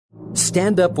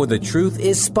Stand Up for the Truth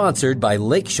is sponsored by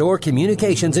Lakeshore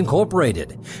Communications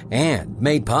Incorporated and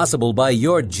made possible by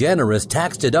your generous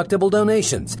tax-deductible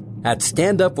donations at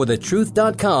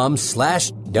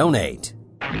standupforthetruth.com/donate.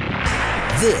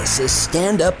 This is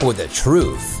Stand Up for the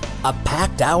Truth, a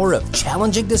packed hour of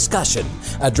challenging discussion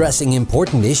addressing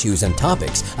important issues and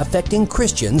topics affecting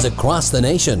Christians across the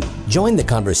nation. Join the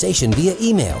conversation via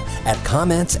email at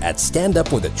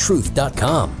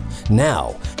comments@standupforthetruth.com.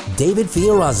 Now, David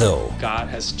Fiorazo. God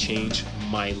has changed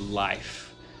my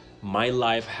life. My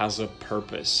life has a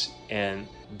purpose, and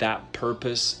that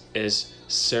purpose is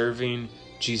serving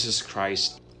Jesus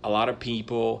Christ. A lot of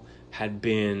people had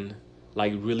been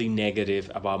really negative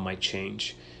about my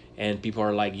change. And people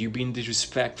are like, you've been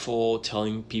disrespectful,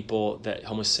 telling people that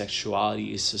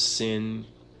homosexuality is a sin.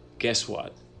 Guess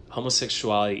what?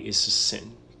 Homosexuality is a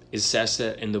sin. It says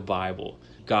that in the Bible.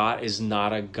 God is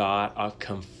not a God of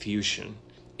confusion.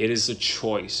 It is a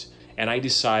choice. And I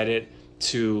decided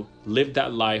to live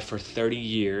that life for 30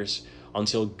 years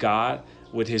until God,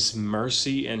 with his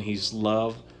mercy and his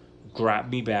love,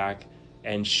 grabbed me back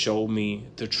and showed me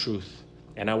the truth.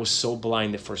 And I was so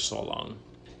blinded for so long.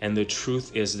 And the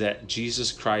truth is that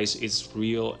Jesus Christ is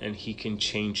real and he can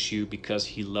change you because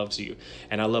he loves you.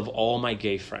 And I love all my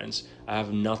gay friends. I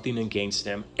have nothing against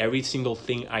them. Every single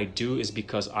thing I do is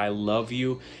because I love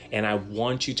you and I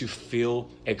want you to feel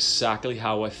exactly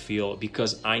how I feel,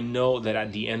 because I know that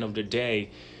at the end of the day,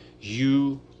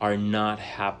 you are not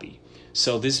happy.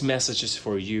 So this message is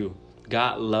for you.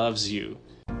 God loves you.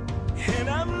 And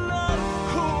I'm not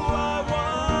who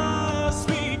I was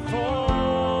before.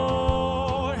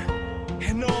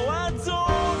 And no, I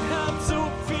don't have to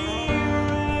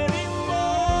fear anymore.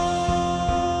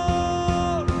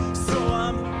 So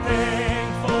I'm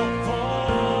thankful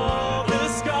for the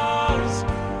scars,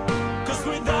 'cause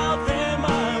without them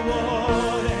I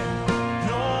wouldn't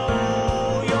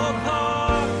know your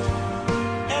heart.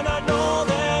 And I know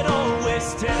that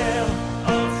always tell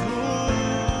of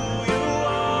who you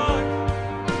are.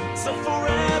 So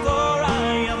forever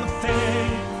I am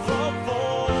thankful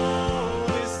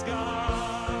for the scars.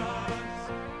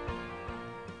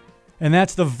 And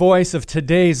that's the voice of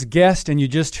today's guest, and you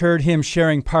just heard him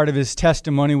sharing part of his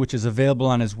testimony, which is available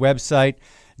on his website,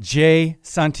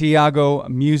 Santiago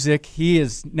Music. He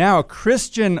is now a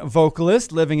Christian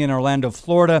vocalist living in Orlando,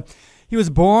 Florida. He was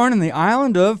born in the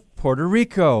island of Puerto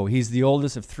Rico. He's the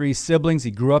oldest of 3 siblings. He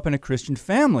grew up in a Christian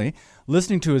family,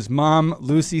 listening to his mom,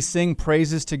 Lucy, sing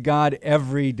praises to God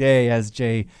every day, as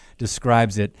Jay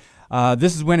describes it.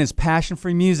 This is when his passion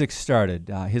for music started.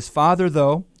 His father,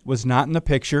 though, was not in the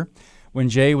picture. When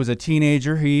Jay was a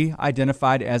teenager, he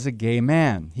identified as a gay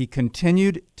man. He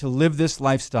continued to live this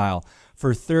lifestyle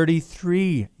for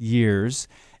 33 years.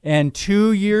 And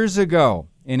 2 years ago,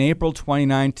 in April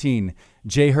 2019,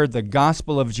 Jay heard the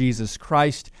gospel of Jesus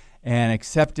Christ and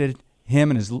accepted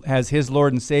him as his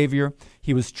Lord and Savior.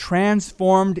 He was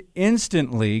transformed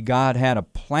instantly. God had a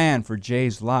plan for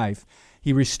Jay's life.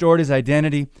 He restored his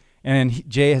identity, and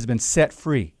Jay has been set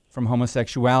free from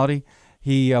homosexuality.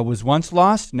 He was once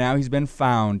lost, now he's been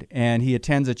found, and he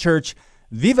attends a church,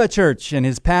 Viva Church, and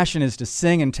his passion is to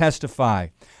sing and testify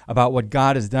about what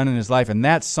God has done in his life. And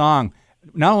that song,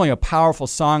 not only a powerful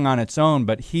song on its own,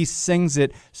 but he sings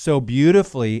it so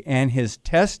beautifully, and his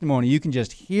testimony, you can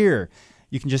just hear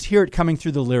it coming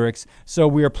through the lyrics. So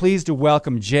we are pleased to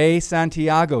welcome Jay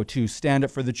Santiago to Stand Up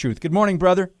for the Truth. Good morning,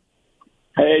 brother.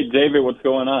 Hey, David, what's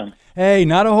going on? Hey,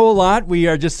 not a whole lot. We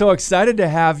are just so excited to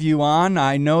have you on.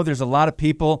 I know there's a lot of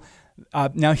people.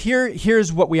 Now,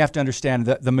 here's what we have to understand.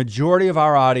 The majority of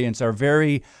our audience are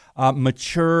very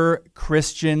mature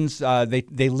Christians.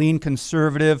 They lean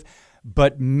conservative,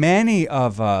 but many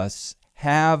of us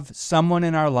have someone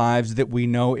in our lives that we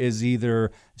know is either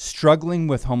struggling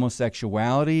with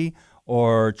homosexuality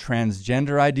or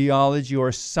transgender ideology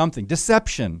or something,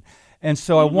 deception. And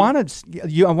so I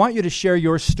want you to share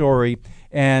your story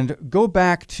and go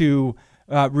back to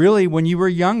really when you were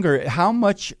younger. How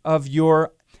much of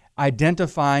your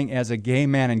identifying as a gay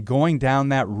man and going down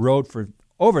that road for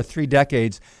over 3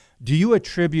 decades do you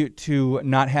attribute to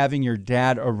not having your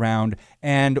dad around?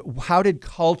 And how did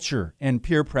culture and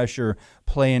peer pressure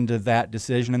play into that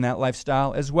decision and that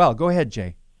lifestyle as well? Go ahead,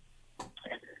 Jay.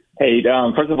 Hey,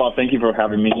 first of all, thank you for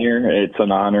having me here. It's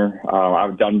an honor.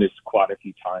 I've done this quite a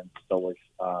few times. It's always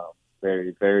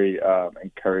very, very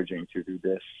encouraging to do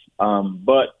this.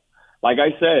 But like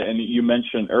I said, and you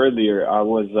mentioned earlier, I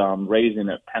was raised in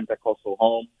a Pentecostal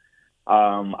home.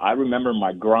 I remember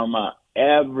my grandma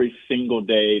every single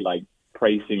day, like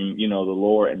praising, the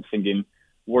Lord and singing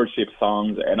worship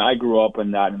songs. And I grew up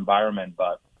in that environment.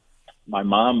 But my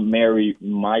mom married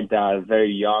my dad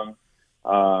very young,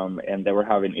 and they were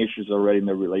having issues already in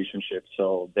the relationship.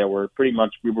 So they were pretty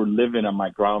much, we were living at my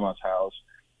grandma's house,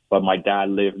 but my dad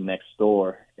lived next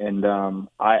door. And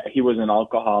he was an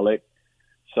alcoholic,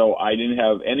 so I didn't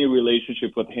have any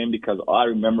relationship with him because all I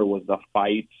remember was the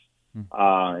fights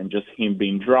and just him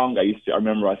being drunk. I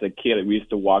remember as a kid, we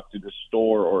used to walk to the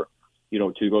store or,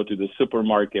 to go to the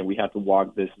supermarket. We had to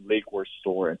walk this liquor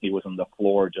store, and he was on the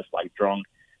floor just like drunk.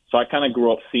 So I kind of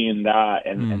grew up seeing that,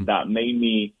 and that made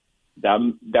me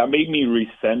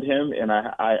resent him, and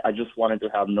I just wanted to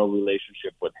have no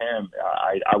relationship with him.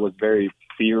 I was very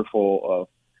fearful of,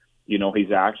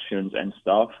 his actions and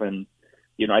stuff. And,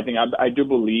 I think I do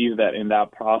believe that in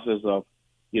that process of,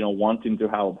 wanting to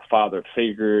have a father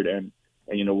figure and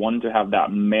wanting to have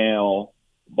that male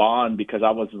bond, because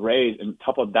I was raised, and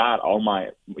top of that,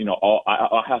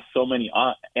 I have so many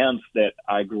aunts that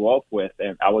I grew up with,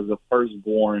 and I was the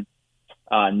firstborn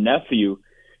nephew.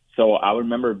 So I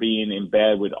remember being in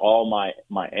bed with all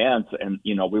my aunts, and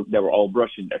they were all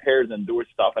brushing their hairs and doing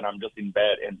stuff, and I'm just in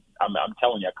bed, and I'm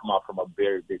telling you, I come out from a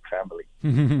very big family.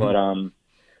 But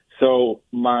so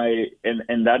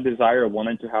and that desire of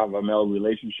wanting to have a male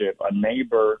relationship, a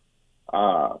neighbor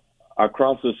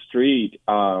across the street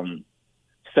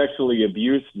sexually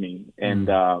abused me, and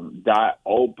that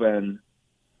opened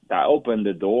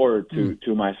the door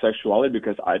to my sexuality,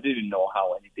 because I didn't know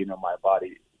how anything on my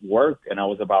body worked, and I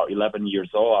was about 11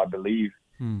 years old, I believe.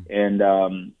 And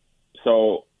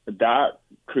so that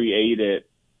created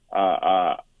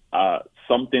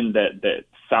something that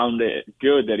sounded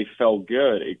good, that it felt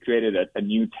good. It created a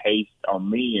new taste on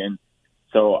me. And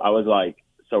so I was like,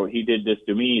 so he did this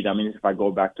to me, that means if I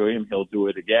go back to him, he'll do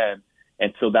it again.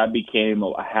 And so that became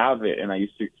a habit, and I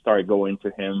used to start going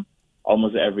to him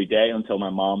almost every day until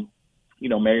my mom,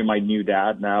 married my new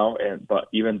dad now. But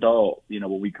even though,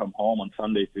 when we come home on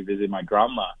Sundays to visit my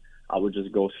grandma, I would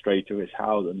just go straight to his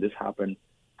house. And this happened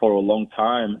for a long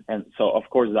time. And so, of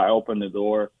course, that opened the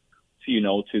door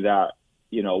to, to that,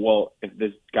 well, if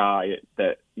this guy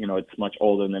that, it's much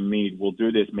older than me will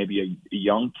do this, maybe a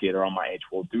young kid around my age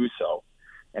will do so.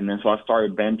 And then so I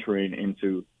started venturing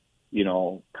into,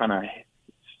 kind of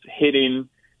hitting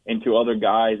into other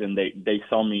guys, and they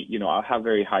saw me, I have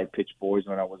very high pitched voice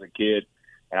when I was a kid,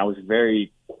 and I was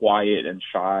very quiet and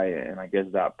shy, and I guess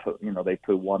that they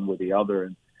put one with the other,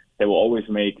 and they will always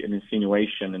make an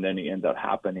insinuation, and then it ended up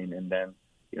happening. And then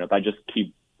that just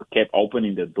kept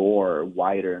opening the door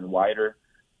wider and wider,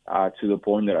 to the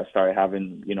point that I started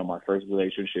having my first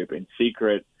relationship in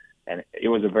secret, and it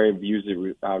was a very abusive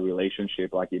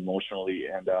relationship, like emotionally,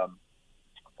 and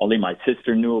only my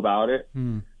sister knew about it.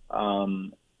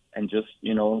 And just,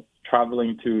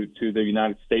 traveling to the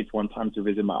United States one time to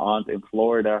visit my aunt in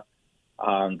Florida,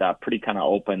 that pretty kind of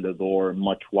opened the door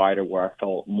much wider, where I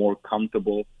felt more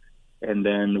comfortable. And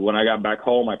then when I got back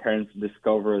home, my parents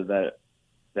discovered that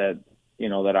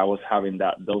I was having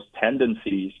those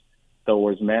tendencies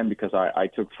towards men, because I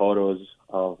took photos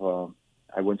of,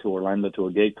 I went to Orlando to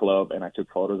a gay club, and I took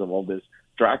photos of all these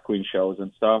drag queen shows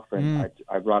and stuff. And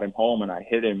I brought him home, and I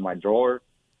hid it in my drawer.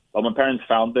 But my parents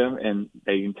found them, and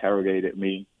they interrogated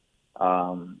me.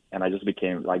 And I just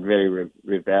became like very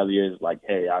rebellious. Like,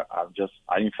 hey,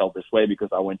 I didn't feel this way because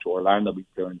I went to Orlando, been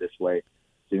feeling this way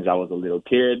since I was a little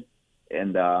kid.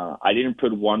 And I didn't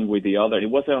put one with the other. It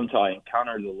wasn't until I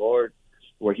encountered the Lord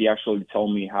where he actually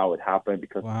told me how it happened,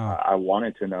 because I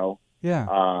wanted to know. Yeah.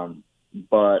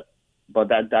 But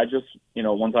that just,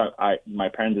 once my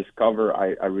parents discovered,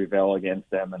 I rebel against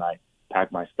them, and I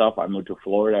packed my stuff. I moved to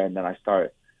Florida, and then I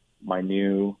started my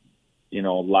new,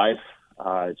 life,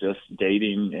 just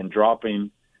dating and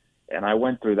dropping. And I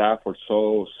went through that for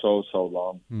so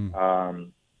long.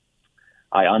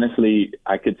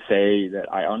 I could say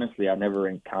that I never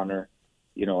encountered,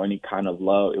 any kind of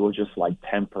love. It was just like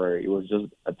temporary. It was just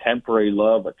a temporary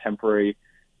love, a temporary,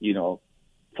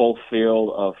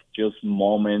 fulfilled of just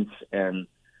moments. And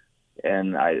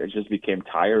I just became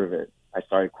tired of it. I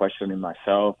started questioning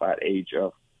myself at age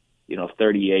of,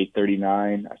 38,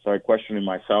 39. I started questioning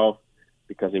myself,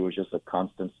 because it was just a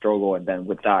constant struggle. And then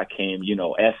with that came,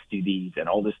 STDs and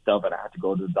all this stuff. And I had to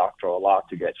go to the doctor a lot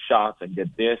to get shots and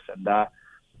get this and that.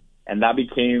 And that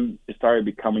it started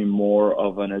becoming more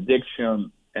of an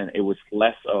addiction. And it was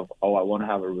less of, I want to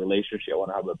have a relationship. I want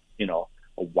to have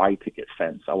a white picket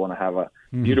fence. I want to have a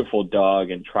beautiful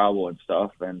dog and travel and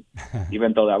stuff. And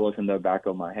even though that was in the back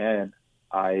of my head,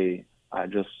 I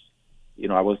just,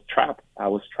 I was trapped. I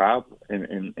was trapped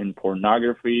in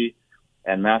pornography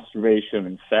and masturbation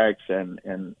and sex.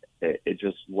 And it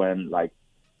just went like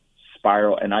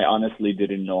spiral, and I honestly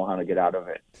didn't know how to get out of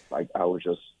it. Like, I was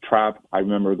just trapped. I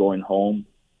remember going home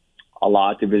a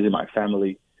lot to visit my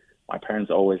family. My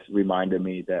parents always reminded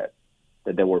me that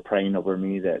they were praying over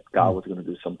me, that God was going to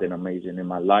do something amazing in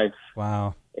my life.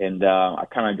 Wow. And I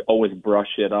kind of always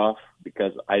brush it off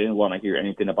because I didn't want to hear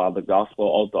anything about the gospel,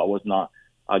 although I was not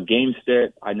against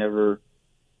it. I never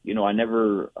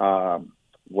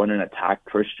went and attacked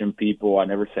Christian people. I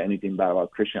never said anything bad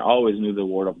about Christian. I always knew the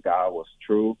word of God was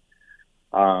true.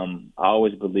 I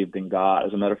always believed in God.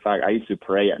 As a matter of fact, I used to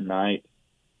pray at night,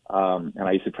 and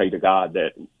I used to pray to God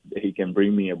that he can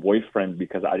bring me a boyfriend,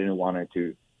 because I didn't want it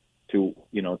to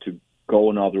go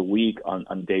another week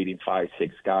on dating 5,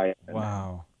 6 guys.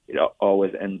 Wow.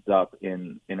 Always ends up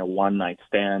in a one night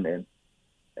stand,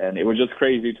 and it was just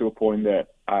crazy to a point that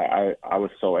I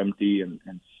was so empty and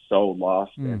so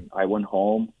lost. And I went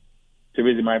home to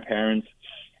visit my parents,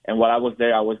 and while I was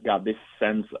there, I always got this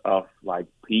sense of like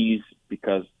peace,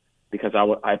 because I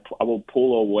will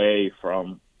pull away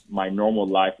from my normal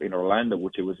life in Orlando,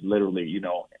 which it was literally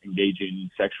engaging in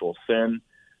sexual sin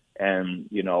and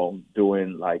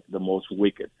doing like the most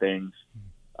wicked things.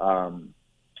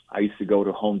 I used to go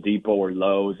to Home Depot or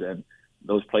Lowe's, and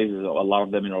those places, a lot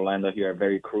of them in Orlando here, are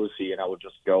very cruisy, and I would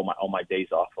just go on my days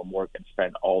off from work and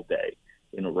spend all day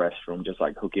in a restroom, just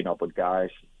like hooking up with guys,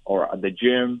 or at the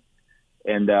gym.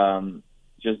 And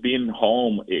just being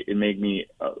home, it made me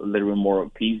a little bit more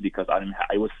at peace, because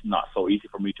it was not so easy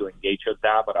for me to engage with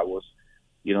that, but I was,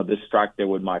 distracted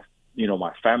with my,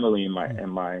 my family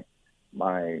and my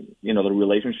the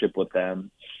relationship with them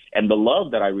and the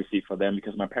love that I received for them,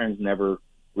 because my parents never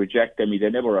rejected me. They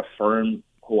never affirmed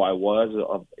who I was,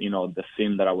 of the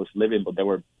sin that I was living, but they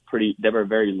were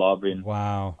very loving.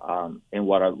 Wow. And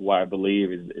what I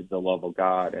believe is the love of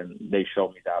God, and they show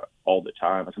me that all the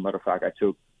time. As a matter of fact, I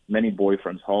took many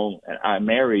boyfriends home, and I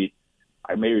married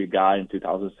a guy in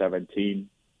 2017,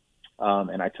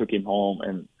 and I took him home,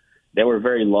 and they were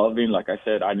very loving. Like I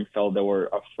said, I didn't feel they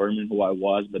were affirming who I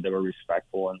was, but they were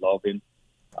respectful and loving.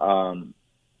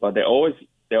 But they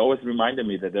always reminded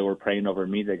me that they were praying over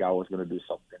me, that God was going to do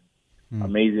something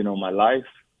amazing on my life.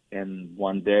 And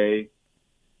one day,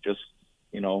 just,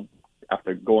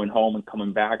 after going home and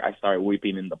coming back, I started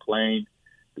weeping in the plane,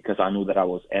 because I knew that I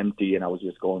was empty, and I was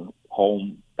just going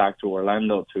home back to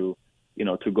Orlando to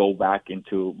go back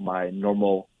into my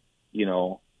normal,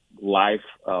 life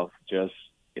of just,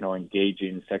 engaging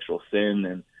in sexual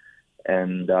sin.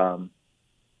 And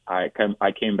I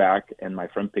came back, and my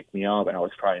friend picked me up, and I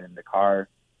was crying in the car,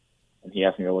 and he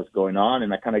asked me what was going on,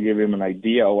 and I kind of gave him an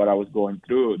idea of what I was going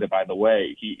through. That, by the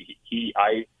way,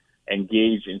 I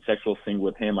engaged in sexual sin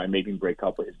with him. I made him break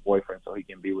up with his boyfriend so he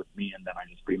can be with me, and then I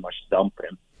just pretty much dumped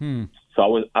him.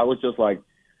 So I was just like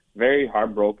very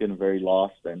heartbroken, very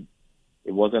lost, and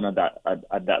it wasn't at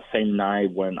that same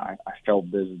night when I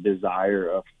felt this desire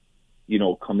of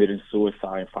committing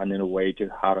suicide and finding a way to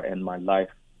how to end my life,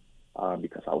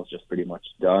 because I was just pretty much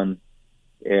done.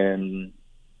 And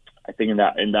I think in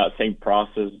that same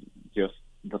process, just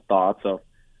the thoughts of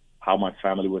how my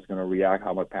family was going to react,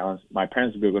 how my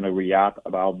parents were going to react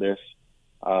about this,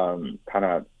 kind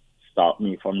of stopped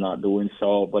me from not doing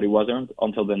so. But it wasn't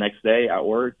until the next day at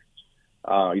work.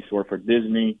 I used to work for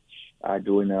Disney,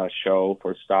 doing a show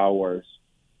for Star Wars,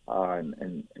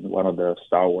 in one of the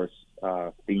Star Wars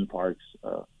theme parks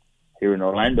here in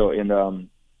Orlando.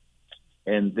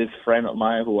 And this friend of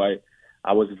mine, who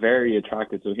I was very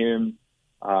attracted to him.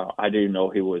 I didn't know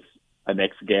he was an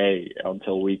ex-gay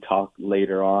until we talked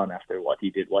later on after what he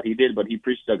did. But he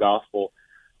preached the gospel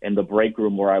in the break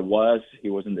room where I was. He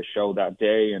was in the show that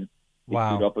day, and he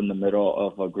stood up in the middle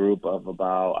of a group of we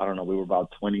were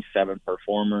about 27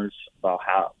 performers.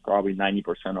 Probably 90%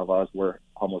 of us were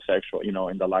homosexual,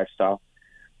 in the lifestyle.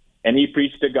 And he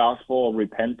preached the gospel of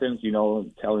repentance,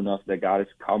 telling us that God is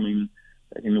coming,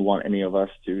 that he didn't want any of us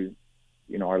to,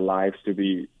 our lives to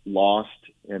be lost.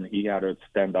 And he had to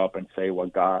stand up and say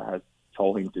what God has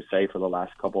told him to say for the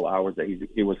last couple hours that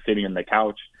he was sitting on the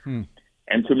couch.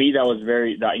 And to me,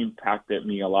 that impacted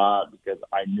me a lot, because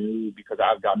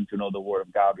I've gotten to know the word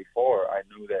of God before. I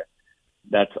knew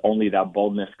that's only that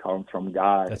boldness comes from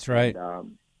God. That's right.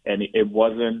 And it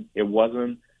wasn't, it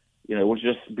was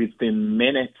just within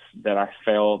minutes that I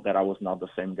felt that I was not the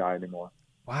same guy anymore.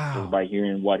 Wow. Just by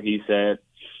hearing what he said.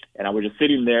 And I was just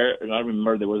sitting there, and I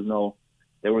remember there was no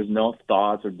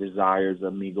thoughts or desires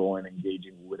of me going and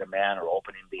engaging with a man or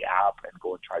opening the app and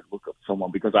go and try to look up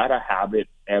someone, because I had a habit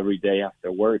every day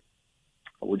after work.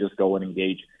 I would just go and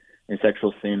engage in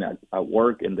sexual sin at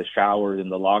work, in the showers, in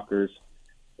the lockers.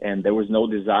 and there was no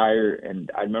desire.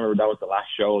 And I remember that was the last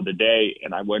show of the day,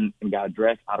 and I went and got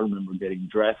dressed. I don't remember getting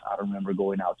dressed. I don't remember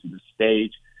going out to the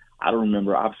stage. I don't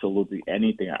remember absolutely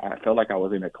anything. I felt like I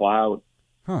was in a cloud.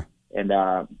 Huh. And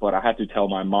but I had to tell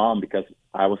my mom, because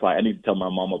I was like, I need to tell my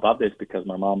mom about this, because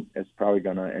my mom is probably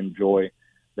going to enjoy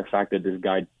the fact that this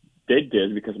guy did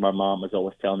this, because my mom was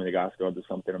always telling me that God's going to do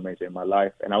something amazing in my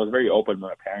life. And I was very open with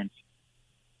my parents.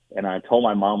 And I told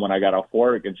my mom when I got off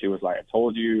work, and she was like, I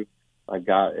told you, like,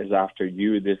 God is after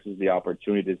you. This is the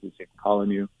opportunity. This is Him calling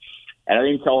you. And I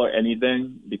didn't tell her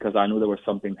anything, because I knew there was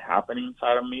something happening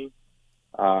inside of me.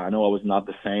 I know I was not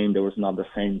the same. There was not the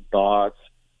same thoughts.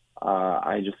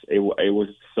 It was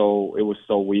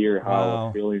so weird how I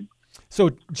was feeling. So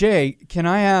Jay, can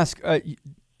I ask,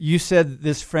 you said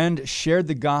this friend shared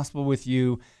the gospel with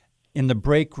you in the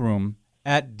break room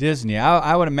at Disney.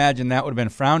 I would imagine that would have been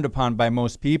frowned upon by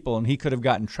most people, and he could have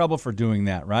gotten in trouble for doing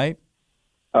that, right?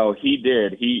 Oh, he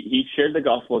did. He shared the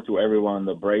gospel to everyone in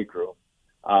the break room,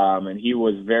 and he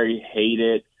was very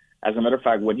hated. As a matter of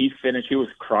fact, when he finished, he was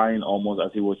crying almost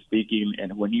as he was speaking,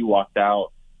 and when he walked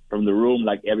out from the room,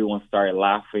 like, everyone started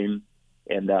laughing.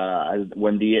 And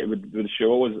when the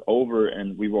show was over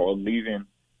and we were all leaving,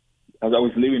 as I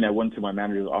was leaving, I went to my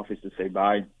manager's office to say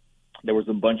bye. There was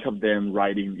a bunch of them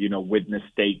writing, witness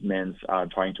statements,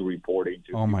 trying to report it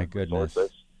to. Oh my goodness!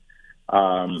 Sources.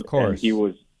 Of course,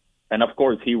 and of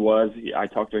course he was. I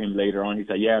talked to him later on. He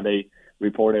said, "Yeah, they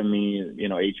reported me.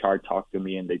 HR talked to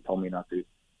me, and they told me not to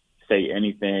say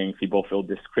anything. People feel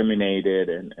discriminated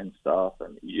and stuff,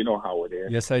 and you know how it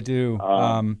is." Yes, I do.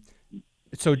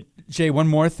 So, Jay, one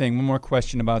more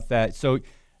question about that. So,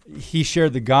 he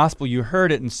shared the gospel. You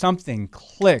heard it, and something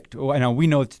clicked. Oh, I know we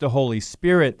know it's the Holy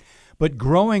Spirit, but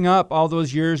growing up all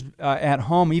those years at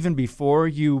home, even before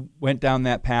you went down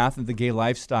that path of the gay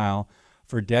lifestyle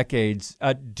for decades,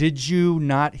 did you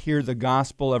not hear the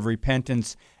gospel of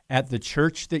repentance at the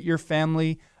church that your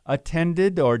family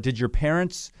attended, or did your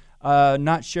parents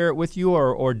not share it with you,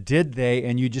 or did they,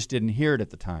 and you just didn't hear it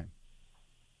at the time?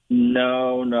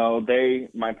 No.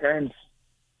 My parents,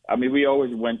 I mean, we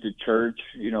always went to church.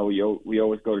 We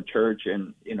always go to church,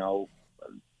 and,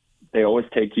 they always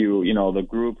take you, the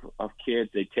group of kids,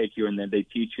 they take you and then they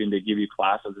teach you and they give you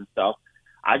classes and stuff.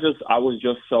 I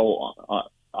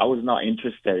was not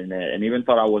interested in it, and even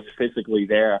thought I was physically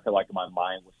there. I felt like my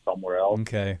mind was somewhere else.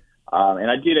 Okay. And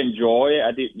I did enjoy it.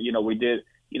 I did, we did,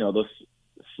 those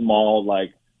small,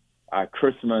 like,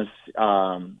 Christmas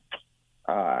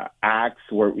acts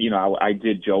where, I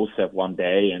did Joseph one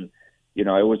day, and, it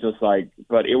was just like,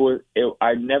 but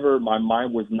my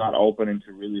mind was not open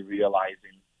into really realizing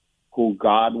who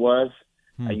God was.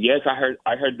 And yes, I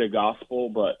heard the gospel,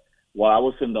 but while I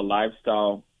was in the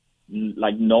lifestyle,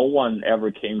 like, no one ever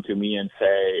came to me and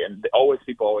say, and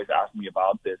people always ask me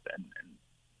about this. And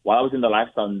while I was in the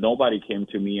lifestyle, nobody came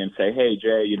to me and say, "Hey,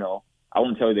 Jay, I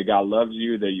want to tell you that God loves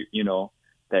you, that,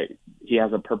 that He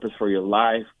has a purpose for your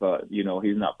life, but,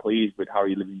 He's not pleased with how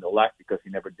you're living your life because He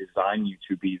never designed you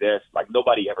to be this." Like,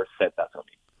 nobody ever said that to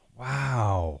me.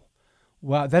 Wow.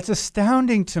 That's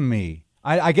astounding to me.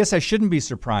 I guess I shouldn't be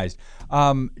surprised.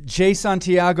 Jay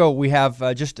Santiago, we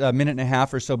have just a minute and a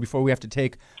half or so before we have to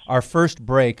take our first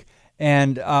break.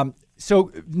 And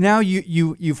so now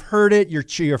you've heard it,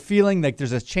 you're feeling like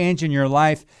there's a change in your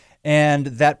life, and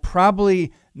that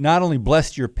probably not only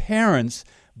blessed your parents,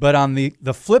 but on the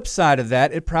flip side of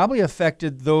that, it probably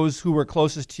affected those who were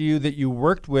closest to you that you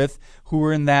worked with, who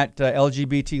were in that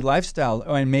LGBT lifestyle,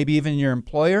 and maybe even your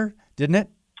employer, didn't it?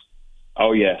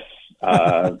 Oh, yes.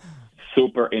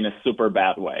 In a super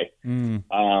bad way.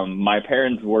 My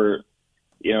parents were,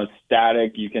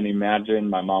 static. You can imagine.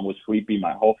 My mom was sleepy.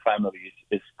 My whole family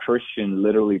is Christian.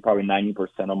 Literally, probably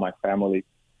 90% of my family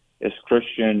is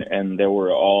Christian, and they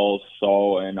were all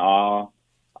so in awe.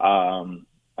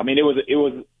 I mean, it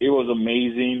was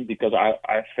amazing, because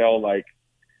I felt like,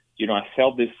 I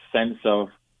felt this sense of,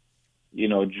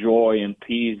 joy and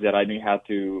peace that I didn't have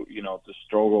to, to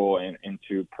struggle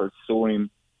into pursuing,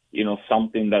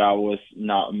 something that I was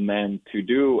not meant to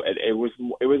do. It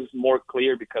was more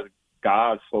clear because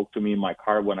God spoke to me in my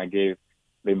car when I gave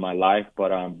him my life.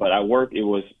 But at work, it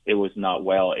was not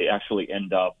well. It actually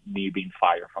ended up me being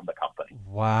fired from the company.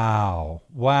 Wow.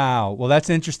 Well, that's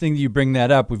interesting that you bring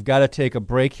that up. We've got to take a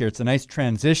break here. It's a nice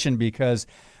transition, because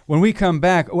when we come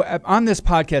back, on this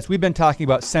podcast, we've been talking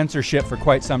about censorship for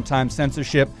quite some time,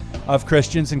 censorship of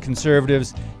Christians and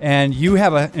conservatives, and you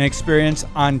have an experience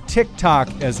on TikTok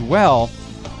as well,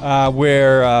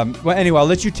 where, anyway, I'll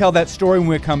let you tell that story when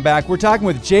we come back. We're talking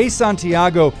with Jay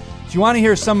Santiago. If you want to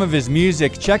hear some of his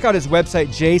music, check out his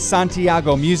website, Jay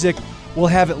Santiago Music. We'll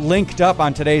have it linked up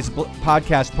on today's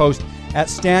podcast post. at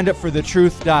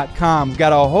standupforthetruth.com. We've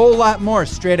got a whole lot more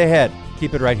straight ahead.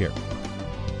 Keep it right here.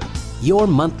 Your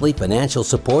monthly financial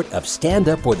support of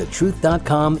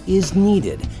StandUpForTheTruth.com is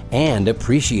needed and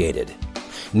appreciated.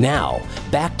 Now,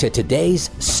 back to today's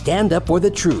Stand Up for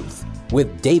the Truth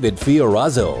with David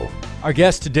Fiorazo. Our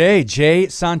guest today, Jay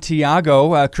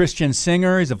Santiago, a Christian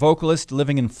singer. He's a vocalist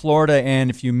living in Florida. And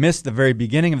if you missed the very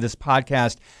beginning of this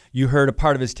podcast, you heard a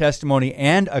part of his testimony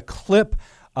and a clip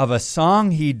of a song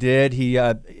he did.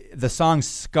 The song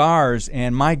Scars.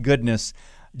 And my goodness,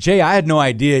 Jay, I had no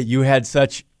idea you had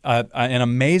such an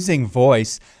amazing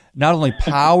voice. Not only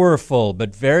powerful,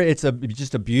 but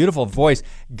just a beautiful voice.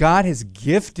 God has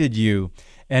gifted you.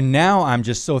 And now I'm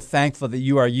just so thankful that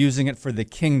you are using it for the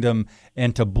kingdom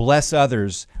and to bless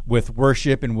others with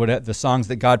worship and the songs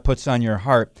that God puts on your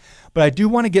heart. But I do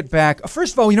want to get back.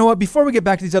 First of all, you know what? Before we get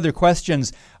back to these other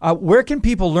questions, where can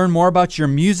people learn more about your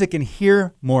music and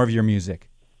hear more of your music?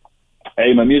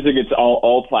 Hey, my music, it's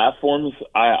all platforms.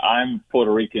 I'm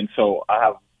Puerto Rican, so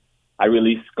I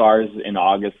released Scars in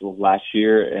August of last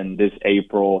year, and this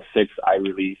April 6th, I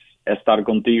released Estar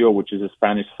Contigo, which is a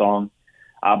Spanish song.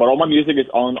 But all my music is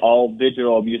on all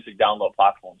digital music download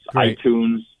platforms, Great.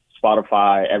 iTunes,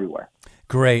 Spotify, everywhere.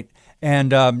 Great. And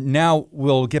now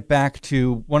we'll get back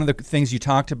to one of the things you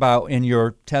talked about in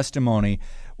your testimony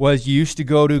was you used to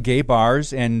go to gay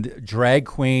bars and drag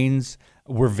queens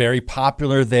were very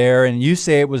popular there. And you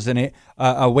say it was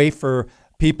a way for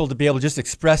people to be able to just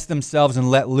express themselves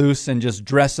and let loose and just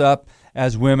dress up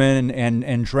as women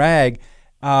and drag.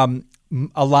 A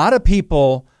lot of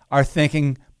people are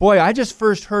thinking, boy, I just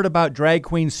first heard about Drag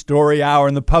Queen Story Hour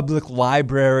in the public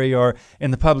library or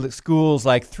in the public schools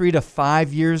like 3 to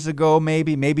 5 years ago,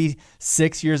 maybe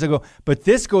 6 years ago. But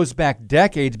this goes back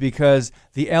decades because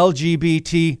the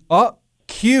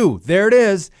LGBTQ, there it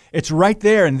is. It's right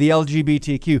there in the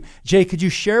LGBTQ. Jay, could you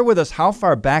share with us how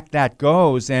far back that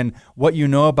goes and what you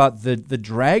know about the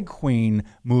drag queen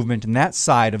movement and that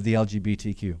side of the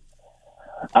LGBTQ?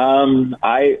 Since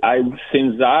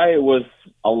I was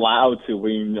allowed to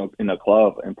be in a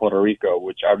club in Puerto Rico,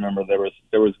 which I remember there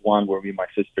was one where me and my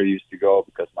sister used to go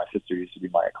because my sister used to be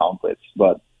my accomplice.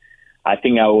 But I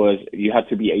think you had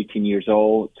to be 18 years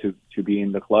old to be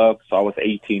in the club. So I was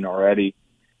 18 already.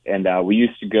 And we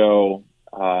used to go,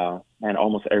 and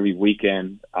almost every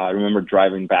weekend. I remember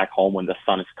driving back home when the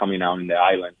sun is coming out in the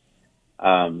island,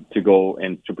 to go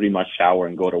and to pretty much shower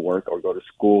and go to work or go to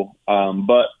school.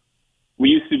 But we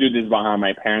used to do this behind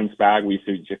my parents' back. We used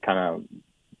to just kind of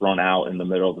run out in the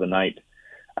middle of the night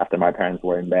after my parents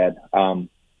were in bed. My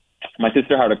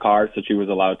sister had a car, so she was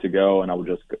allowed to go, and I would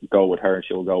just go with her, and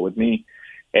she would go with me.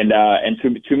 And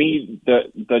to me,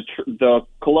 the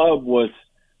club was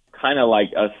kind of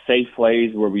like a safe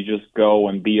place where we just go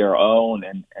and be our own,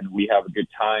 and we have a good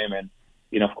time. And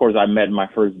of course, I met my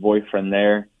first boyfriend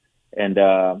there, and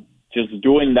just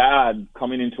doing that,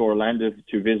 coming into Orlando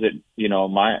to visit,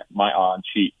 my aunt,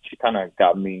 she kind of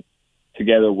got me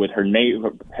together with her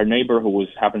neighbor who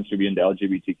happens to be in the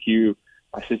LGBTQ.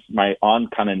 My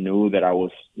aunt kind of knew that I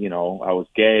was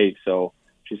gay. So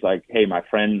she's like, hey, my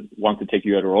friend wants to take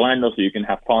you out to Orlando so you can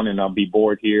have fun and not be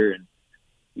bored here. And,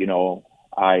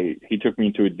 he took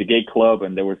me to the gay club,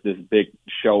 and there was this big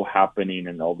show happening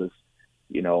and all this,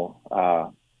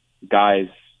 guys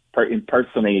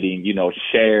impersonating,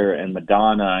 Cher and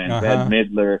Madonna and Bette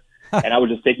Midler. And I was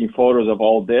just taking photos of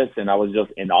all this, and I was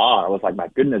just in awe. I was like, my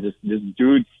goodness, this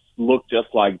dude looked just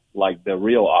like the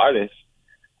real artist.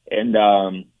 And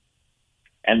that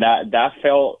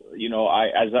felt,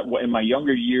 in my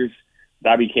younger years,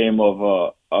 that became of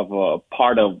a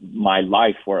part of my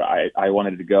life where I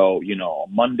wanted to go,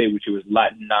 on Monday, which was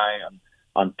Latin night,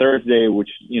 on Thursday, which,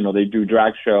 they do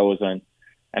drag shows. And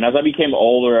as I became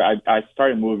older, I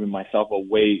started moving myself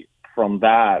away from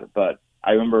that. But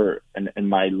I remember in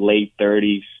my late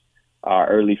 30s,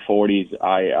 early 40s,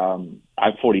 I'm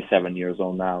 47 years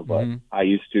old now, but I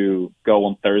used to go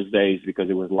on Thursdays because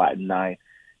it was Latin night,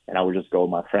 and I would just go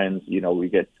with my friends.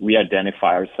 We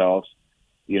identify ourselves.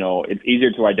 It's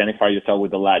easier to identify yourself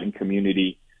with the Latin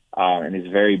community, and it's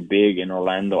very big in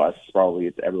Orlando, as probably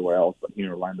it's everywhere else, but in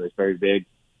Orlando it's very big.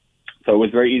 So it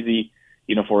was very easy,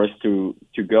 for us to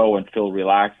go and feel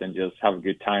relaxed and just have a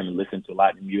good time and listen to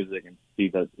Latin music and see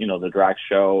the drag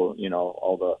show,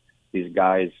 all these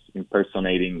guys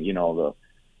impersonating, the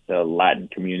Latin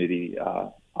community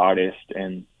artists.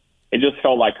 And it just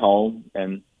felt like home.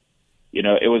 And,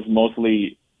 it was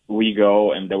mostly we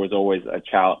go, and there was always a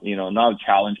challenge, not a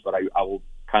challenge, but I will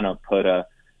kind of put a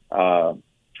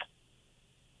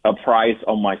price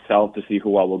on myself to see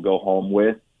who I will go home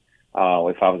with.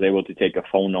 If I was able to take a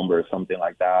phone number or something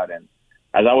like that. And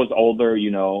as I was older,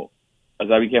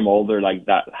 I became older, like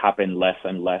that happened less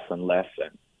and less and less,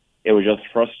 and it was just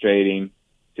frustrating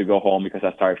to go home because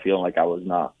I started feeling like I was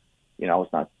not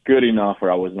good enough,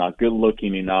 or I was not good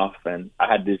looking enough, and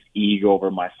I had this ego over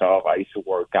myself. I used to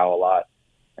work out a lot,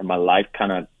 and my life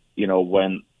kind of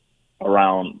went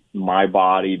around my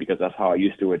body because that's how I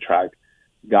used to attract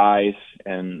guys.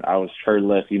 And I was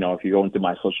shirtless. If you go into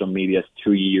my social media,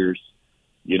 2 years,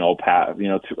 2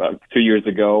 years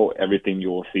ago, everything you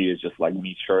will see is just like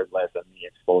me shirtless and me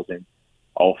exposing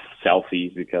all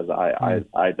selfies because I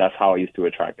that's how I used to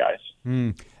attract guys.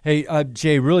 Hey,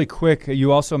 Jay, really quick,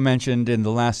 you also mentioned in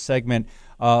the last segment,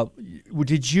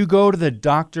 did you go to the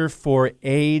doctor for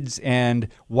AIDS, and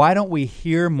why don't we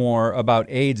hear more about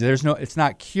AIDS? It's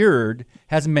not cured,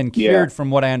 hasn't been cured from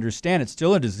what I understand. It's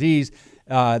still a disease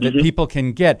that people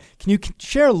can get. Can you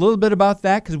share a little bit about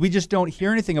that? Because we just don't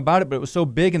hear anything about it, but it was so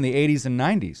big in the 80s and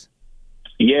 90s.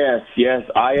 Yes.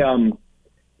 I,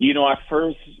 at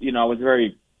first, I was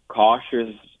very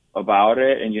cautious about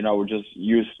it, and, would just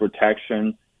use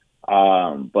protection.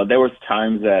 But there was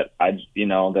times that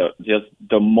just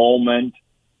the moment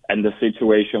and the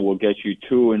situation will get you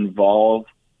too involved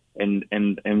in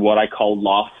what I call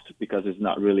lost, because it's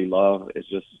not really love. It's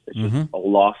just a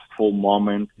lostful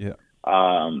moment. Yeah.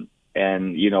 And,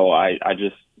 I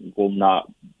just will not,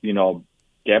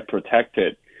 get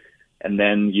protected. And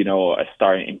then, I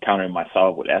started encountering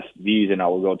myself with STDs, and I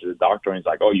would go to the doctor, and he's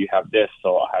like, oh, you have this.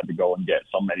 So I had to go and get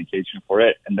some medication for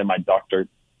it. And then my doctor,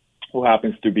 who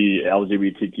happens to be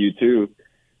LGBTQ too,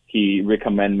 he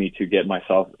recommended me to get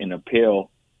myself in a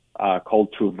pill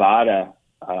called Truvada,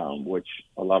 which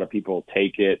a lot of people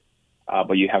take it,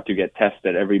 but you have to get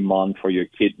tested every month for your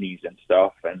kidneys and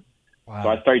stuff. And so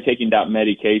I started taking that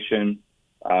medication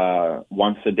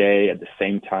once a day at the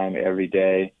same time every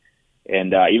day.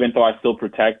 And even though I still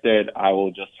protected, I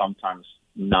will just sometimes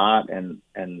not. And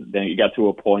then it got to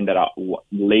a point that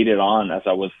later on, as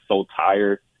I was so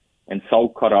tired and so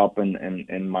caught up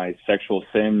in my sexual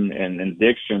sin and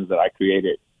addictions that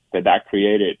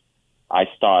created, I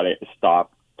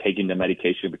stopped taking the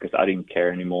medication because I didn't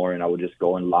care anymore. And I would just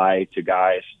go and lie to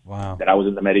guys that I was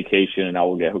in the medication, and I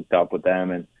would get hooked up with them.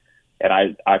 And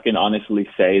I can honestly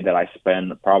say that I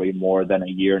spent probably more than a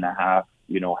year and a half,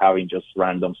 having just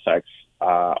random sex,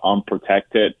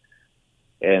 unprotected.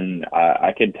 And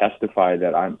I can testify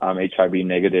that I'm HIV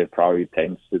negative, probably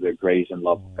thanks to the grace and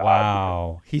love of God.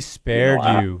 Wow. He spared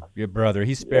you, your brother.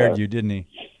 He spared you, didn't he?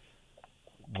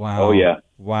 Wow. Oh, yeah.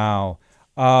 Wow.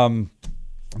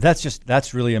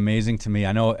 That's really amazing to me.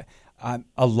 I know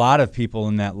a lot of people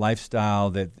in that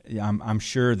lifestyle that I'm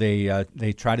sure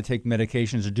they try to take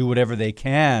medications or do whatever they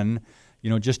can,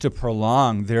 just to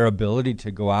prolong their ability to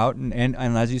go out and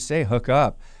as you say, hook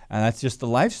up. And that's just the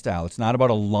lifestyle. It's not about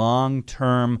a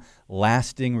long-term,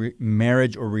 lasting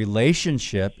marriage or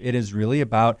relationship. It is really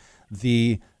about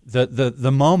the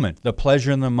moment, the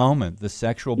pleasure in the moment, the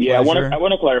sexual pleasure. Yeah, I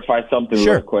want to clarify something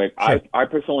real quick. Sure. I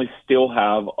personally still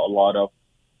have a lot of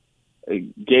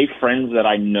gay friends that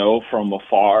I know from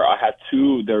afar. I had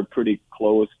two; they're pretty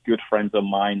close, good friends of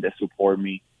mine that support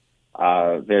me,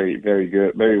 very, very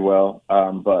good, very well.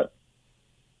 But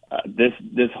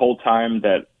this whole time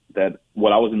that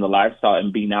when I was in the lifestyle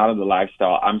and being out of the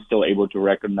lifestyle, I'm still able to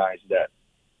recognize that,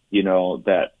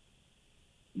 that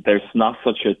there's not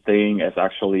such a thing as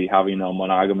actually having a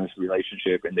monogamous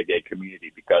relationship in the gay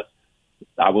community, because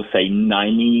I would say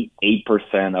 98%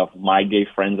 of my gay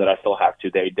friends that I still have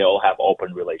today, they all have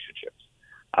open relationships.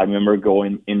 I remember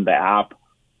going in the app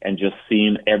and just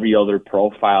seeing every other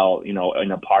profile, in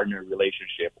a partner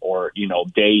relationship or,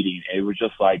 dating. It was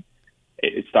just like,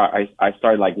 I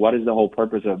started like, what is the whole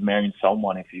purpose of marrying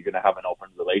someone if you're going to have an open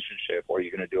relationship, or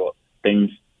you're going to do things,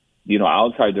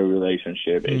 outside the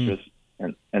relationship? It's just,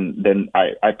 and then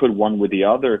I put one with the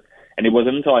other, and it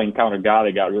wasn't until I encountered God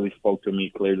that God really spoke to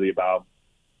me clearly about,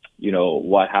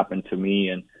 what happened to me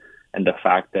and the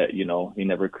fact that, he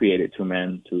never created two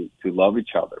men to love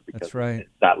each other, because that's right.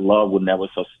 That love would never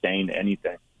sustain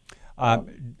anything.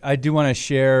 I do want to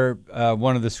share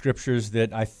one of the scriptures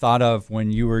that I thought of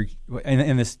when you were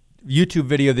in this YouTube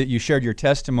video that you shared your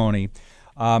testimony.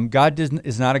 God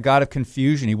is not a God of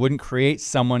confusion. He wouldn't create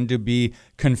someone to be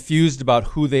confused about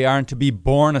who they are and to be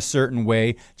born a certain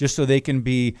way just so they can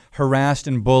be harassed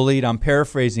and bullied. I'm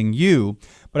paraphrasing you,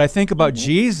 but I think about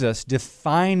Jesus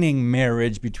defining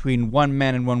marriage between one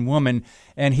man and one woman,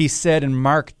 and he said in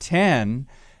Mark 10,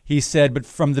 he said, but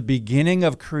from the beginning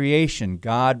of creation,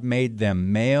 God made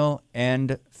them male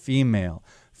and female.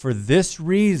 For this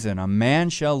reason, a man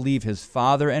shall leave his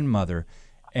father and mother,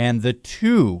 and the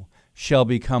two shall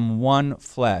become one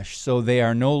flesh. So they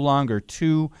are no longer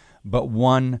two, but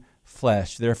one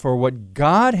flesh. Therefore, what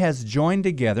God has joined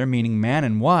together, meaning man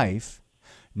and wife,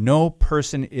 no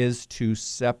person is to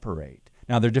separate.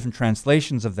 Now, there are different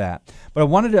translations of that. But I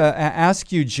wanted to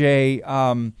ask you, Jay,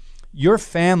 your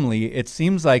family, it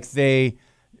seems like they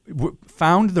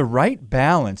found the right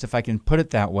balance, if I can put it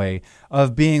that way,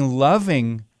 of being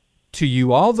loving to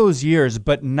you all those years,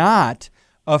 but not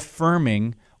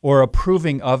affirming or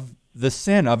approving of the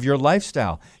sin of your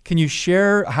lifestyle. Can you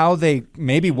share how they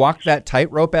maybe walked that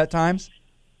tightrope at times?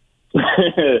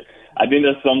 I think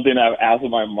that's something I've asked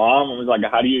my mom. I was like,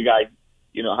 how do you guys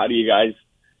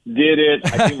did it?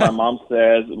 I think my mom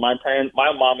says my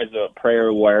mom is a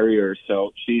prayer warrior,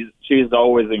 so she's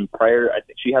always in prayer. I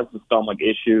think she has a stomach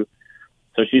issue,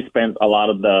 so she spends a lot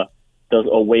of those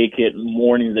awake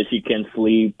mornings that she can't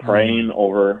sleep praying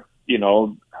over,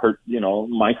 her,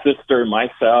 my sister,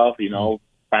 myself,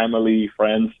 family,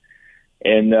 friends,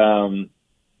 and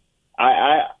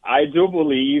I do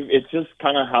believe it's just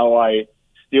kind of how I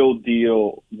still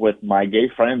deal with my gay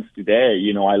friends today.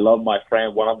 I love my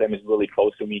friend. One of them is really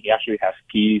close to me. He actually has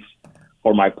keys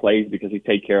for my place because he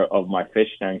takes care of my fish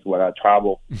tanks when I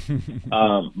travel.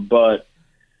 But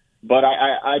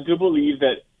I do believe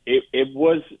that it's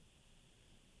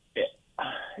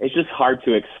just hard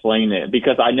to explain it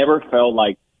because I never felt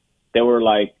like they were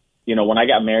like, when I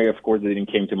got married, of course, they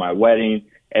didn't came to my wedding,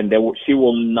 and she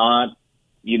will not,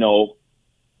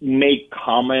 make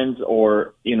comments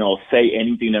or, say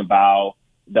anything about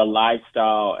the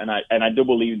lifestyle. And I do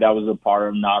believe that was a part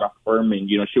of not affirming.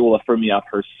 She will affirm me of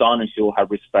her son, and she will have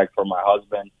respect for my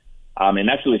husband. And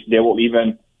actually, they will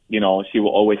even, she will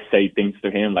always say things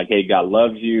to him like, hey, God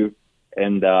loves you,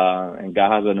 and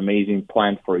God has an amazing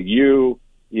plan for you.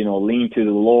 Lean to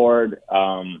the Lord.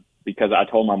 Because I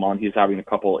told my mom he's having a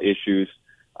couple of issues.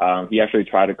 He actually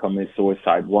tried to commit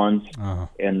suicide once. Uh-huh.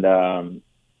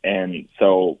 And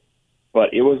so,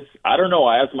 but it was, I don't know.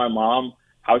 I asked my mom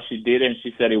how she did it, and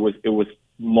she said it was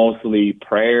mostly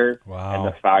prayer. Wow. And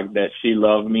the fact that she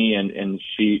loved me and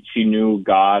she knew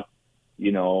God,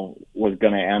 was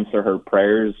going to answer her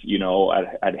prayers,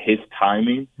 at his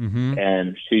timing. Mm-hmm.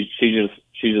 And she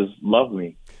just loved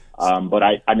me. But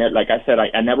I like I said,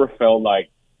 I never felt like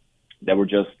they were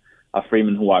just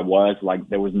affirming who I was. Like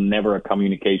there was never a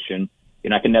communication.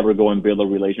 I can never go and build a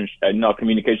relationship,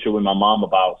 communication with my mom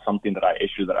about something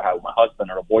issue that I had with my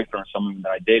husband or a boyfriend or someone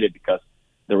that I dated, because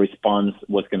the response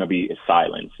was going to be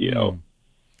silence,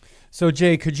 So,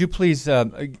 Jay, could you please,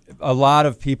 a lot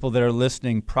of people that are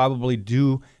listening probably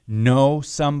do know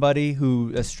somebody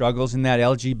who struggles in that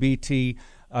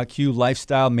LGBTQ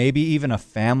lifestyle, maybe even a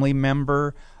family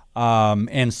member.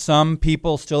 And some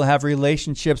people still have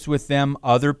relationships with them.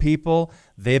 Other people,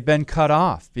 they've been cut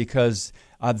off because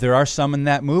there are some in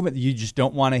that movement that you just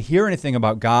don't want to hear anything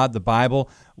about God, the Bible,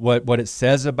 what it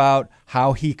says about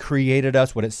how he created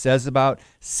us, what it says about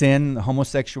sin,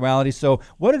 homosexuality. So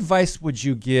what advice would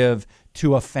you give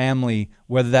to a family,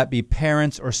 whether that be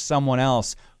parents or someone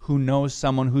else who knows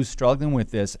someone who's struggling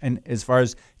with this, and as far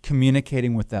as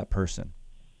communicating with that person?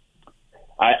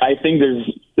 I think there's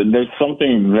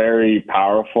something very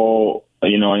powerful,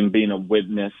 in being a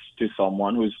witness to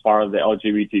someone who's part of the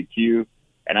LGBTQ.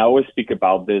 And I always speak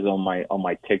about this on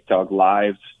my TikTok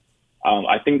lives.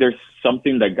 I think there's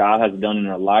something that God has done in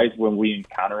our lives when we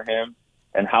encounter him,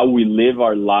 and how we live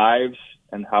our lives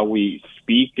and how we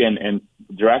speak and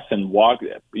dress and walk,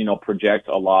 project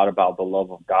a lot about the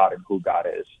love of God and who God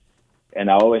is. And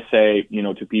I always say,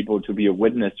 to people, to be a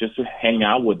witness, just to hang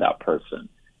out with that person.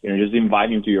 Just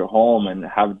invite him to your home and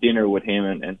have dinner with him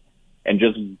and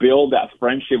just build that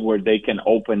friendship where they can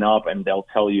open up and they'll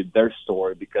tell you their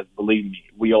story, because believe me,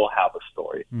 we all have a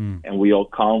story and we all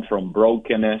come from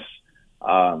brokenness.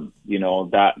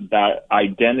 That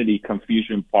identity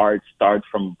confusion part starts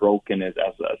from brokenness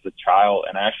as a child.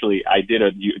 And actually I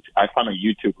found on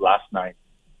YouTube last night,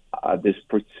 this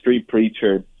street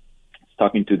preacher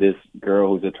talking to this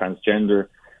girl who's a transgender,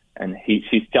 and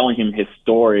she's telling him his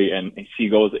story, and she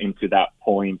goes into that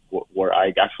point where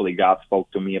God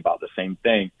spoke to me about the same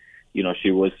thing.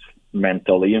 She was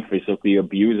mentally and physically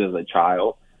abused as a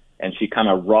child, and she kind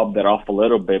of rubbed it off a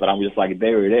little bit, but I'm just like,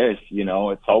 there it is.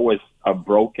 It's always a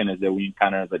brokenness that we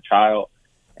encounter as a child,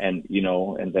 and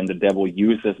then the devil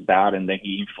uses that, and then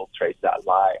he infiltrates that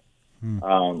lie.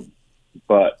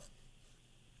 But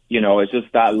it's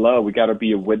just that love. We got to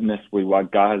be a witness with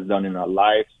what God has done in our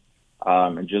lives.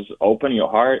 And just open your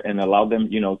heart and allow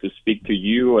them, to speak to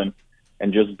you and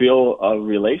just build a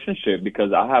relationship,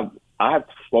 because I have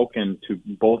spoken to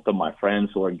both of my friends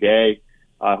who are gay,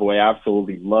 who I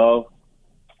absolutely love.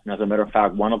 And as a matter of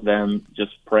fact, one of them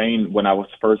just praying when I was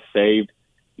first saved,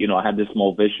 I had this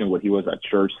small vision where he was at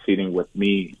church sitting with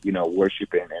me,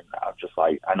 worshiping. And I was just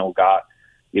like, I know God,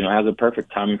 has a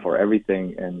perfect timing for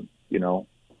everything. And,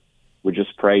 we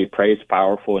just pray. Pray is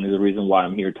powerful, and is the reason why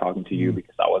I'm here talking to you,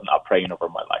 because I was not praying over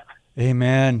my life.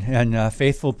 Amen. And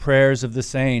faithful prayers of the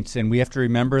saints. And we have to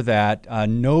remember that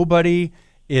nobody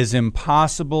is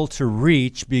impossible to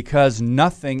reach, because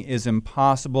nothing is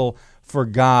impossible for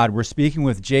God. We're speaking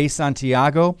with Jay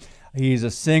Santiago. He's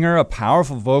a singer, a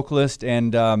powerful vocalist,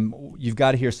 and you've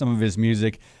got to hear some of his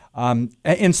music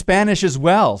in Spanish as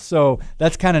well. So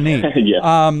that's kind of neat.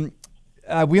 Yeah.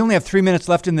 We only have 3 minutes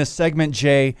left in this segment,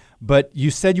 Jay, but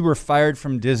you said you were fired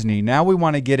from Disney. Now we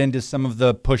want to get into some of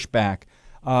the pushback,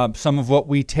 some of what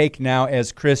we take now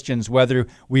as Christians, whether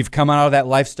we've come out of that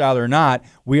lifestyle or not.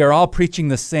 We are all preaching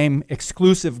the same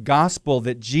exclusive gospel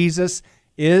that Jesus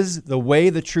is the way,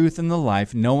 the truth, and the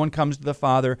life. No one comes to the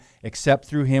Father except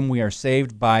through him. We are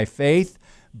saved by faith,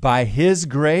 by his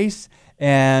grace,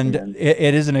 and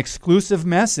it is an exclusive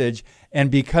message. And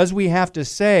because we have to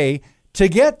say, to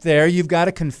get there, you've got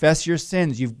to confess your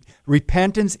sins.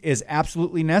 Repentance is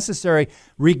absolutely necessary,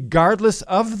 regardless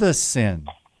of the sin.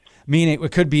 Meaning,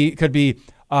 it could be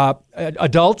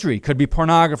adultery, could be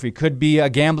pornography, could be a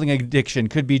gambling addiction,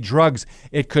 could be drugs,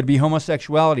 it could be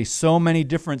homosexuality. So many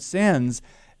different sins,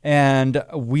 and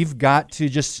we've got to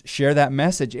just share that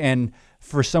message. And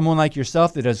for someone like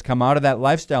yourself that has come out of that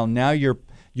lifestyle, now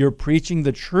you're preaching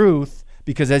the truth,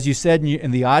 because as you said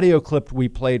in the audio clip we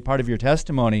played, part of your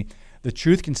testimony, the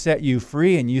truth can set you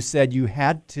free, and you said you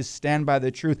had to stand by the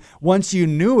truth. Once you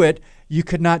knew it, you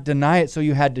could not deny it, so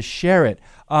you had to share it.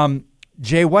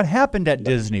 Jay, what happened at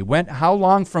Disney? How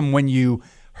long from when you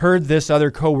heard this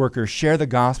other coworker share the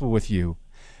gospel with you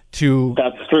to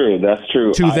That's true.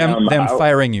 to them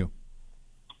firing you?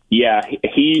 Yeah,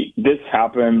 this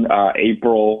happened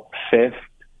April 5th,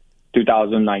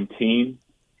 2019.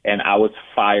 And I was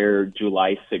fired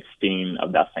July 16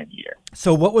 of that same year.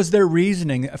 So what was their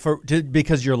reasoning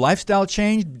because your lifestyle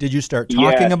changed? Did you start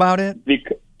talking about it?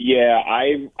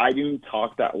 I didn't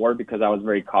talk at work because I was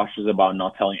very cautious about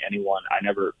not telling anyone. I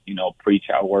never,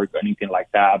 preach at work or anything like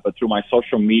that. But through my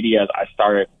social media, I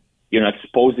started,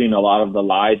 exposing a lot of the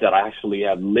lies that I actually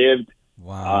had lived.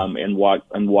 Wow. And what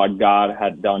God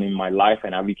had done in my life.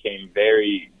 And I became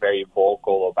very, very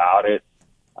vocal about it.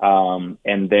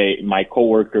 And my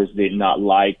coworkers did not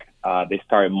like, they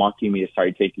started mocking me. They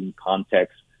started taking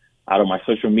context out of my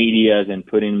social medias and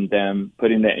putting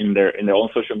that in their own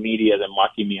social medias and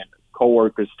mocking me. And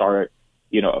coworkers started,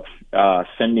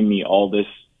 sending me all this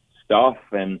stuff.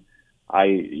 And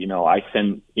I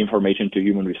sent information to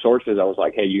human resources. I was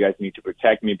like, hey, you guys need to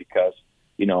protect me because,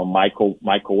 my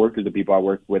coworkers, the people I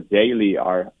work with daily,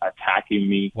 are attacking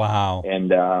me. Wow.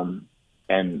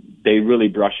 And they really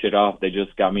brush it off. They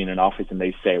just got me in an office and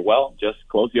they say, well, just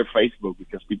close your Facebook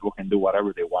because people can do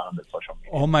whatever they want on the social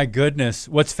media. Oh, my goodness.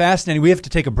 What's fascinating, we have to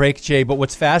take a break, Jay, but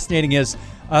what's fascinating is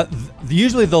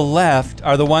usually the left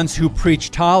are the ones who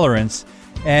preach tolerance.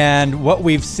 And what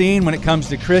we've seen when it comes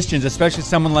to Christians, especially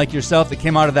someone like yourself that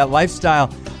came out of that lifestyle,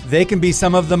 they can be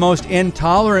some of the most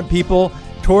intolerant people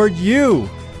toward you.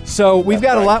 So we've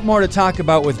got a lot more to talk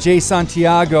about with Jay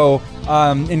Santiago,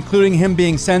 including him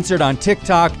being censored on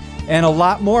TikTok, and a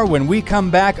lot more when we come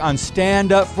back on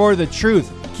Stand Up for the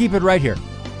Truth. Keep it right here.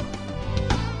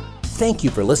 Thank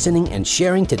you for listening and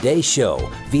sharing today's show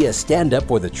via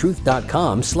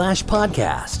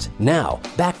standupforthetruth.com/podcast. Now,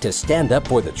 back to Stand Up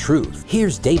for the Truth.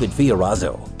 Here's David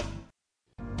Fiorazo.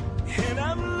 And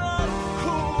I'm not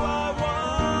who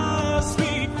I was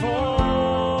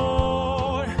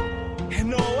before. And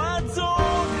no, I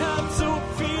don't have to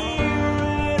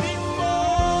fear anymore.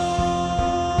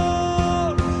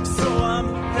 So I'm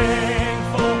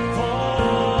thankful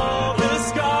for the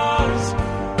scars,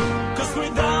 'cause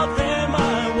without them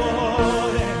I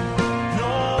wouldn't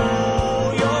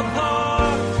know your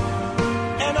heart.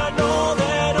 And I know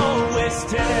that always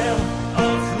tell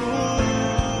of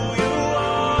who you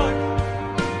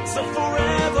are. So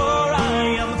forever I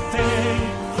am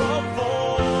thankful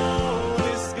for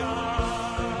this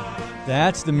God.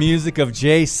 That's the music of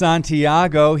Jay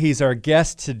Santiago. He's our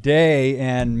guest today.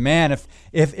 And man,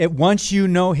 if once you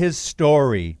know his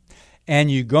story and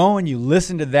you go and you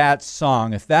listen to that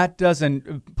song, if that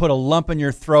doesn't put a lump in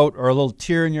your throat or a little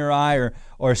tear in your eye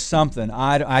or something,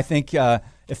 I think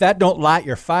if that don't light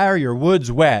your fire, your wood's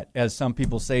wet, as some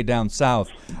people say down south.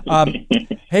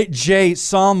 Hey, Jay,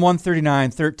 Psalm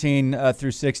 139:13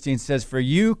 through 16 says, "For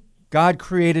you, God,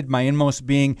 created my inmost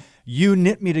being. You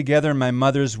knit me together in my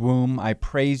mother's womb. I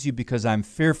praise you because I'm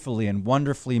fearfully and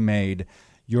wonderfully made.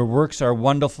 Your works are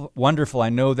wonderful. I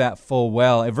know that full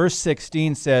well." Verse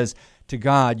 16 says, to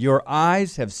God, "Your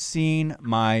eyes have seen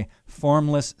my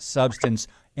formless substance,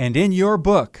 and in your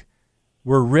book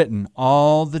were written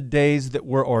all the days that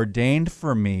were ordained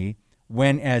for me,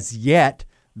 when as yet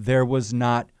there was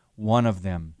not one of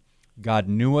them." God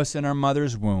knew us in our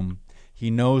mother's womb. He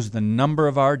knows the number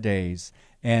of our days,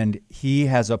 and He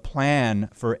has a plan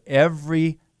for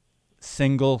every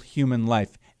single human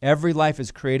life. Every life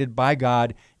is created by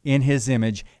God in His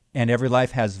image, and every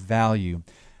life has value.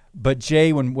 But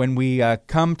Jay, when we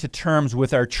come to terms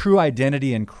with our true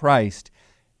identity in Christ,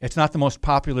 it's not the most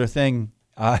popular thing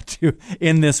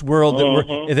in this world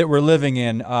that we're living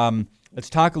in. Let's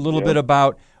talk a little bit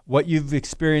about what you've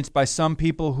experienced by some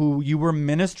people who you were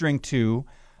ministering to,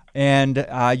 and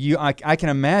I can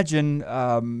imagine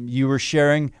you were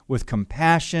sharing with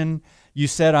compassion. You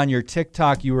said on your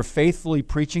TikTok you were faithfully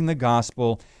preaching the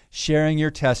gospel, sharing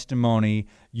your testimony.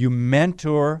 You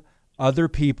mentor other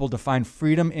people to find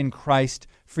freedom in Christ,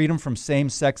 freedom from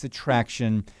same-sex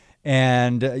attraction,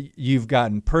 and you've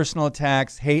gotten personal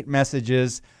attacks, hate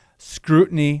messages,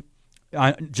 scrutiny,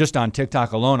 just on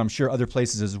TikTok alone. I'm sure other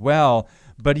places as well.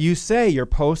 But you say your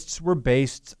posts were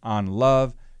based on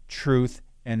love, truth,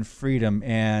 and freedom.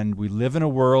 And we live in a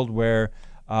world where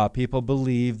people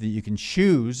believe that you can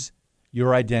choose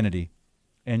your identity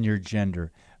and your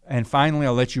gender. And finally,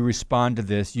 I'll let you respond to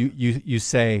this. You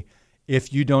say,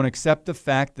 if you don't accept the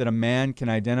fact that a man can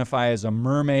identify as a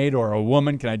mermaid or a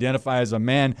woman can identify as a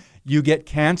man, you get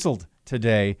canceled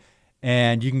today,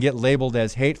 and you can get labeled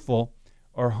as hateful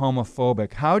or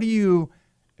homophobic. How do you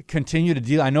continue to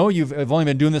deal? I know you've only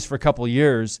been doing this for a couple of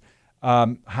years.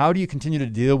 How do you continue to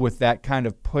deal with that kind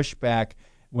of pushback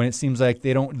when it seems like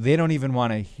they don't even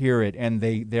want to hear it, and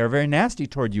they're very nasty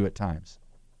toward you at times?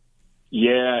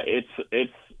 Yeah,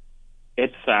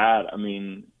 it's sad. I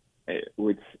mean,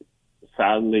 we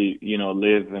sadly,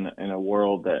 live in a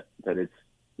world that it's,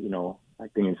 I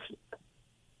think it's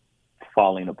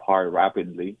falling apart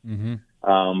rapidly.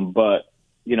 Mm-hmm. But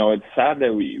it's sad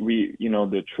that we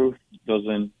the truth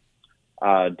doesn't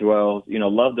dwell.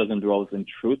 Love doesn't dwell in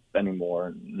truth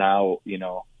anymore. Now,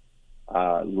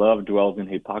 love dwells in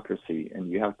hypocrisy, and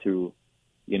you have to,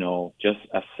 just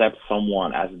accept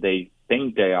someone as they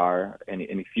think they are. And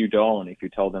if you don't, if you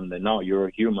tell them that no, you're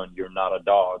a human, you're not a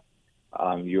dog,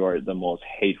 you are the most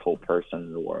hateful person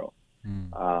in the world.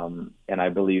 And I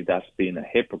believe that's being a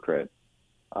hypocrite.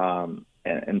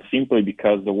 And simply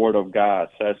because the Word of God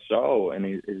says so, and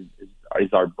is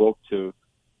our book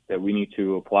that we need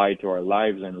to apply to our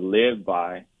lives and live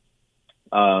by.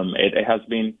 It has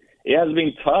been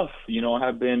tough. I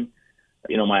have been,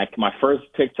 my first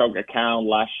TikTok account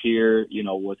last year,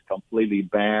 was completely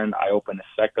banned. I opened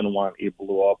a second one. It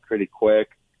blew up pretty quick.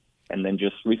 And then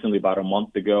just recently, about a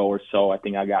month ago or so, I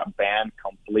think I got banned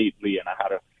completely, and I had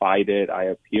to fight it. I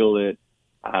appealed it.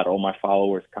 I had all my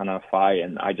followers kind of fight,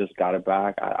 and I just got it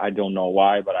back. I don't know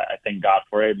why, but I thank God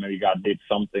for it. Maybe God did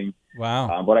something.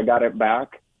 Wow. But I got it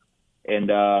back. And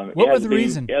what was the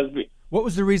reason? What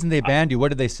was the reason they banned you? What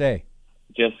did they say?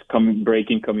 Just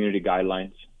breaking community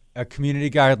guidelines. Community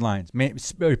guidelines,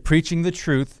 preaching the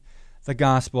truth, the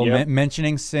gospel, Yep.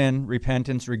 Mentioning sin,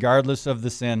 repentance, regardless of the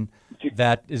sin.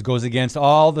 That goes against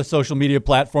all the social media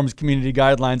platforms, community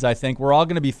guidelines, I think. We're all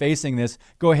going to be facing this.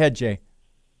 Go ahead, Jay.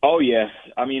 Oh, yes.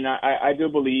 I mean, I do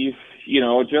believe,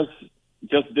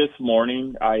 just this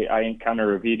morning, I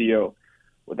encountered a video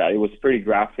that it was pretty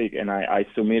graphic, and I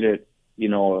submitted,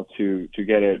 to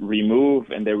get it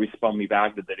removed, and they respond me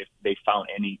back that if they found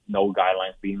no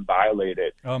guidelines being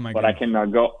violated. Oh my But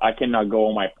goodness. I cannot go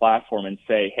on my platform and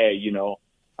say, hey,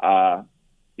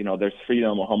 there's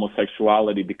freedom of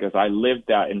homosexuality, because I lived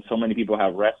that, and so many people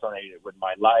have resonated with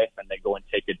my life, and they go and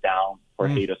take it down for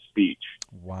hate of speech.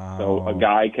 Wow. So a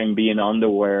guy can be in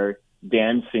underwear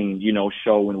dancing,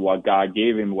 showing what God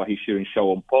gave him, what he shouldn't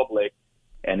show in public,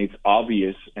 and it's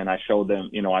obvious. And I show them,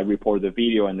 I report the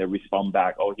video, and they respond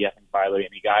back, oh, he hasn't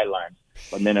violated any guidelines.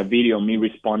 But then a video of me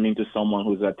responding to someone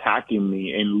who's attacking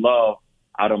me in love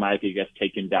automatically gets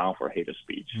taken down for hate of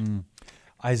speech.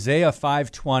 Isaiah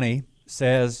 5:20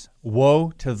 says,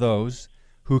 "Woe to those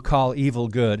who call evil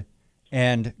good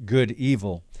and good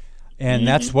evil." And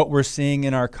that's what we're seeing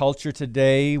in our culture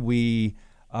today. We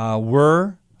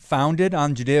were founded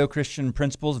on Judeo-Christian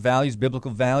principles, values,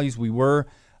 biblical values. We were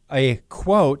a,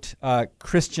 quote,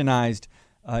 Christianized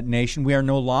nation. We are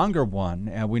no longer one.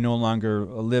 We no longer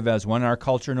live as one. Our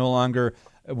culture no longer,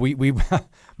 we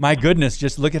my goodness,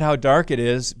 just look at how dark it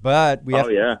is. But we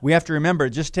have to remember,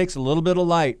 it just takes a little bit of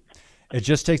light. It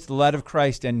just takes the light of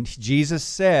Christ. And Jesus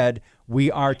said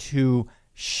we are to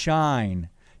shine.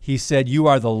 He said, you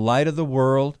are the light of the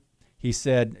world. He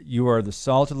said, you are the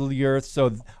salt of the earth.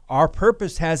 So our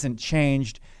purpose hasn't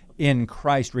changed in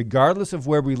Christ, regardless of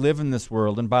where we live in this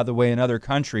world. And by the way, in other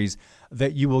countries,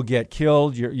 that you will get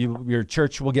killed, your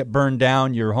church will get burned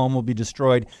down, your home will be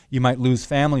destroyed, you might lose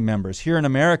family members. Here in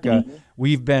America,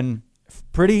 we've been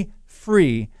pretty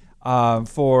free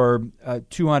for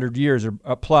 200 years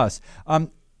or plus.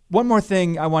 One more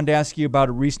thing I wanted to ask you about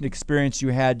a recent experience you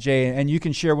had, Jay, and you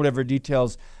can share whatever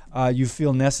details you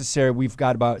feel necessary. We've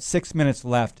got about 6 minutes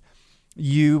left.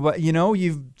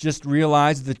 You've just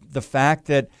realized the fact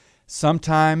that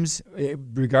sometimes,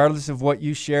 regardless of what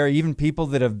you share, even people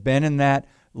that have been in that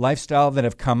lifestyle, that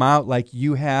have come out like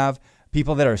you have,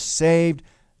 people that are saved,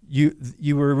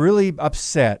 you were really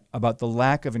upset about the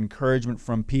lack of encouragement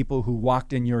from people who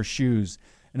walked in your shoes.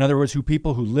 In other words,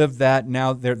 people who live that,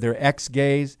 now they're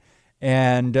ex-gays,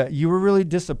 and you were really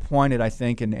disappointed, I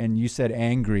think, and you said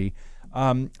angry.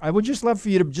 I would just love for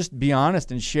you to just be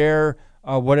honest and share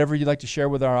whatever you'd like to share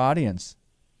with our audience.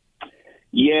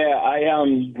 Yeah,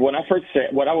 when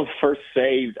I was first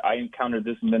saved, I encountered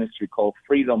this ministry called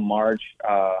Freedom March.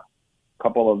 A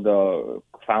couple of the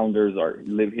founders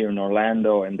live here in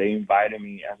Orlando, and they invited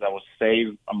me as I was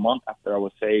saved, a month after I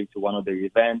was saved, to one of their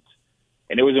events.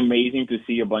 And it was amazing to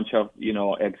see a bunch of,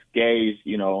 ex-gays,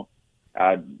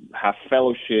 have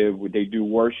fellowship. They do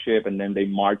worship, and then they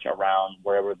march around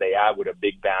wherever they are with a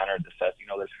big banner that says,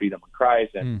 there's freedom in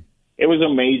Christ. And it was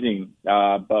amazing.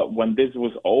 But when this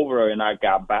was over and I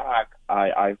got back,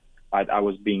 I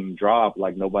was being dropped.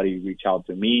 Like, nobody reached out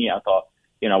to me. I thought,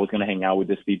 I was going to hang out with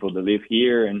these people that live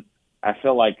here. And I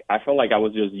felt like I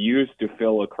was just used to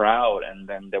fill a crowd, and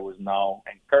then there was no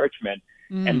encouragement.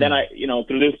 And then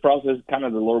through this process, kind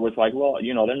of the Lord was like, well,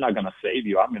 they're not going to save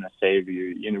you. I'm going to save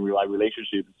you.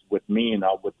 Relationships with me and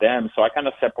not with them. So I kind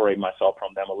of separate myself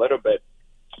from them a little bit.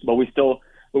 But we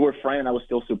were friends. I was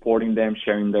still supporting them,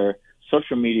 sharing their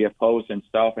social media posts and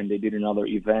stuff. And they did another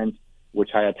event,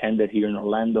 which I attended here in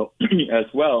Orlando as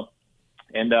well.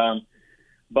 And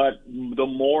but the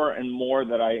more and more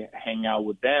that I hang out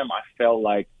with them, I felt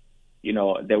like,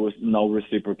 there was no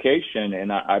reciprocation.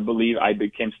 And I believe I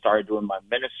started doing my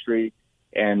ministry,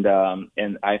 and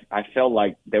I felt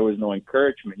like there was no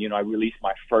encouragement. I released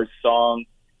my first song,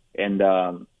 and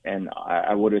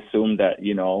I would assume that,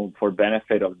 for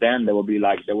benefit of them, they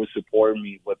would support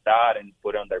me with that and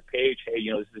put on their page, hey,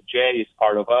 this is Jay, he's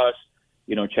part of us,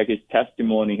 check his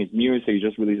testimony, his music, he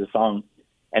just released a song.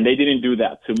 And they didn't do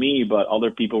that to me, but other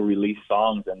people release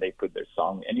songs and they put their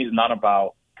song. And it's not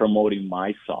about promoting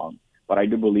my song, but I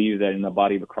do believe that in the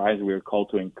body of Christ, we are called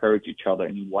to encourage each other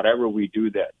in whatever we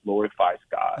do that glorifies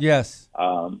God. Yes.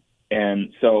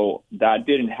 And so that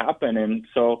didn't happen. And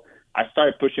so I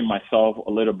started pushing myself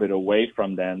a little bit away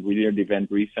from them. We did an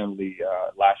event recently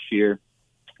last year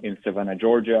in Savannah,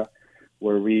 Georgia,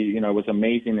 where it was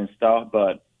amazing and stuff,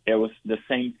 but it was the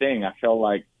same thing. I felt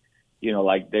like,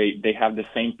 they have the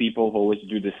same people who always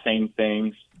do the same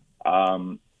things.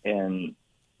 And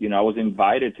I was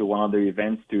invited to one of the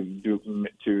events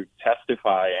to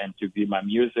testify and to be my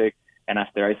music. And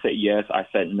after I said yes, I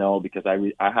said no, because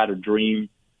I had a dream,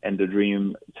 and the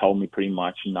dream told me pretty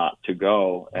much not to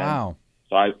go. And wow.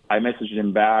 So I messaged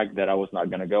them back that I was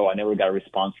not going to go. I never got a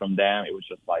response from them. It was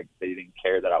just like they didn't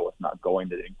care that I was not going.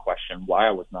 They didn't question why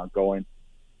I was not going.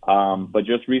 But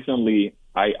just recently,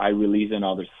 I released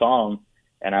another song,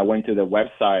 and I went to the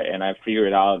website and I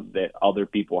figured out that other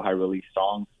people had released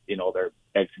songs, they're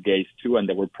ex-gays too, and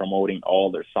they were promoting all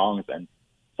their songs. And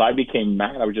so I became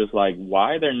mad. I was just like,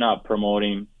 why they're not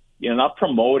promoting, not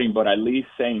promoting, but at least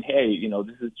saying, hey,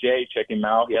 this is Jay, check him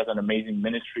out. He has an amazing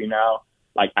ministry now.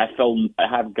 Like, I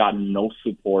have gotten no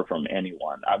support from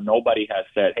anyone. Nobody has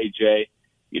said, hey, Jay,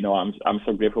 I'm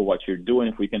so grateful for what you're doing.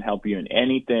 If we can help you in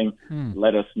anything,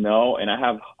 let us know. And I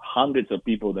have hundreds of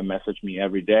people that message me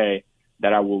every day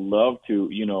that I would love to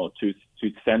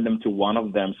send them to one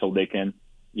of them so they can,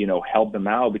 help them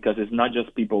out, because it's not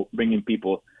just people bringing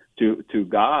people to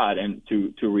God and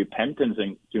to repentance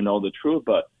and to know the truth,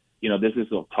 but, this is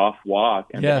a tough walk,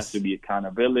 and there has to be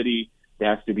accountability.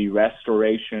 There has to be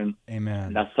restoration. Amen.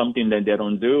 And that's something that they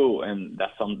don't do. And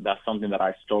that's something that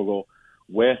I struggle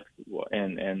with,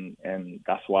 and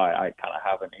that's why I kind of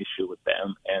have an issue with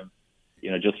them.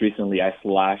 And just recently I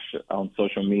slashed on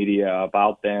social media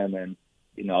about them, and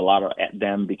a lot of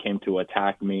them became to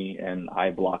attack me, and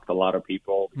I blocked a lot of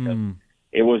people because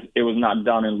it was not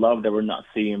done in love. They were not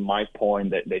seeing my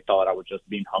point, that they thought I was just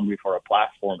being hungry for a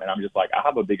platform, and I'm just like, I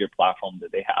have a bigger platform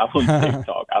that they have on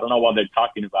TikTok. I don't know what they're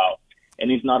talking about,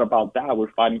 and it's not about that.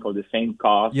 We're fighting for the same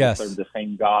cause. Yes. We serve the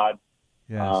same God.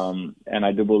 Yes. And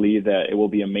I do believe that it will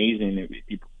be amazing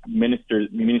if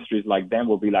ministries like them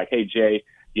will be like, hey, Jay,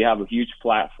 you have a huge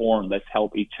platform. Let's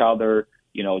help each other.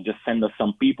 You know, just send us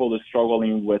some people that's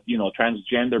struggling with, you know,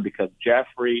 transgender because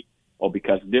Jeffrey or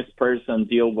because this person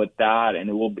deal with that. And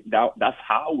it will be, that's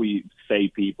how we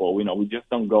save people. You know, we just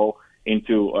don't go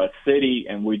into a city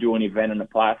and we do an event on a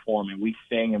platform and we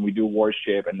sing and we do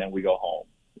worship and then we go home.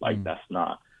 Like, that's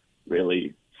not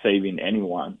really saving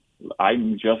anyone.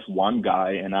 I'm just one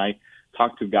guy, and I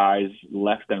talk to guys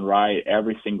left and right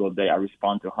every single day. I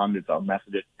respond to hundreds of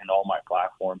messages in all my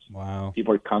platforms. Wow.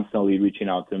 People are constantly reaching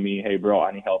out to me. Hey, bro,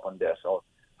 I need help on this. Or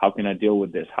how can I deal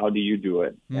with this? How do you do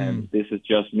it? And this is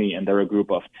just me. And they're a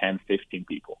group of 10, 15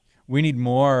 people. We need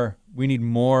more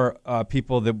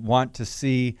people that want to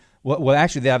see. Well,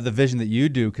 actually, they have the vision that you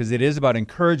do, because it is about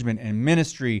encouragement and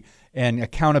ministry and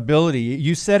accountability.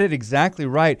 You said it exactly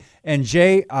right. And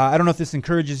Jay, I don't know if this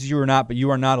encourages you or not, but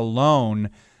you are not alone.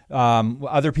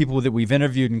 Other people that we've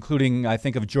interviewed, including, I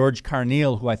think, of George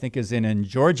Carneal, who I think is in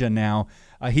Georgia now,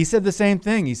 he said the same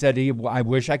thing. He said, I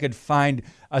wish I could find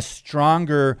a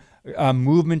stronger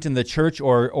movement in the church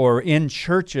or in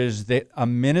churches, that a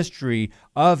ministry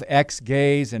of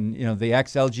ex-gays and, you know, the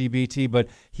ex-LGBT, but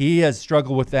he has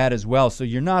struggled with that as well. So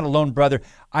you're not alone, brother.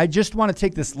 I just want to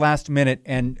take this last minute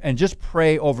and just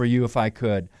pray over you, if I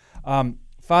could.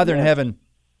 Father in heaven,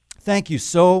 thank you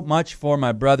so much for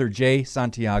my brother, Jay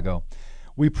Santiago.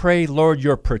 We pray, Lord,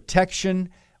 your protection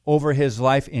over his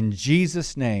life in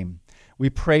Jesus' name.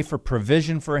 We pray for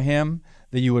provision for him,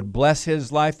 that you would bless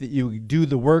his life, that you would do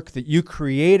the work that you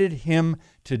created him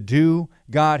to do.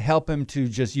 God, help him to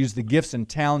just use the gifts and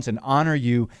talents and honor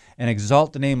you and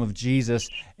exalt the name of Jesus.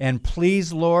 And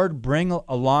please, Lord, bring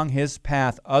along his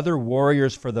path other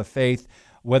warriors for the faith,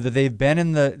 whether they've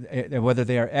been whether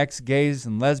they are ex-gays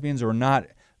and lesbians or not.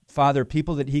 Father,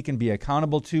 people that he can be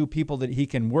accountable to, people that he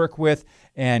can work with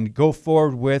and go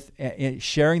forward with,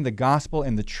 sharing the gospel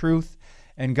and the truth.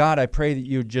 And God, I pray that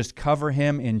you just cover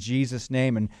him in Jesus'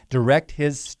 name and direct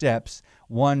his steps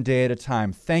one day at a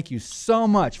time. Thank you so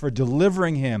much for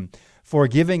delivering him, for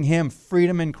giving him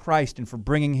freedom in Christ, and for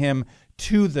bringing him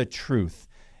to the truth.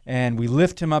 And we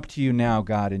lift him up to you now,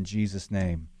 God, in Jesus'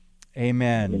 name.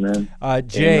 Amen.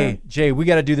 Amen. Jay, we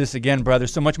got to do this again, brother.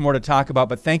 So much more to talk about,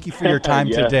 but thank you for your time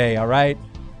today, all right?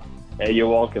 Hey, you're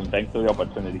welcome. Thanks for the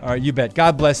opportunity. All right, you bet.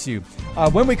 God bless you.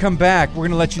 When we come back, we're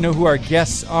going to let you know who our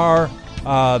guests are.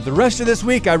 The rest of this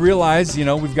week, I realize,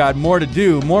 we've got more to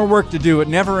do, more work to do. It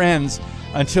never ends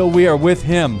until we are with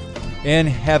him in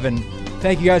heaven.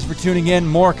 Thank you guys for tuning in.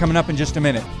 More coming up in just a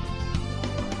minute.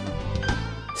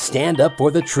 Stand Up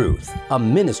for the Truth, a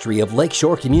ministry of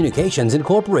Lakeshore Communications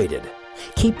Incorporated.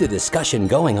 Keep the discussion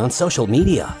going on social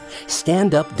media.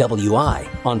 Stand Up WI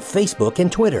on Facebook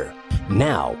and Twitter.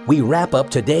 Now, we wrap up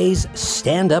today's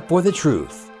Stand Up for the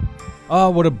Truth.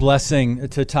 Oh, what a blessing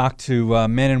to talk to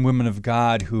men and women of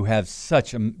God who have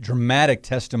such dramatic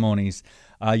testimonies.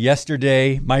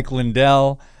 Yesterday, Mike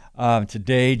Lindell.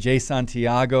 Today, Jay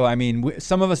Santiago. I mean,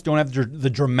 some of us don't have the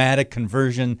dramatic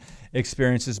conversion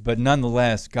experiences, but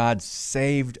nonetheless, God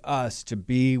saved us to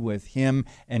be with him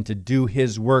and to do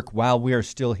his work while we are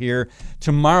still here.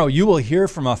 Tomorrow, you will hear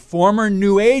from a former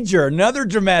New Ager, another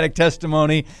dramatic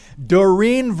testimony,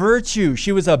 Doreen Virtue.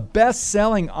 She was a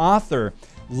best-selling author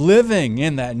living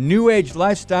in that New Age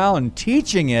lifestyle and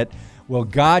teaching it. Well,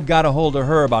 God got a hold of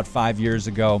her about 5 years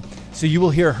ago. So you will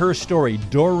hear her story,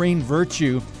 Doreen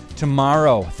Virtue,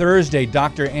 tomorrow. Thursday,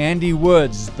 Dr. Andy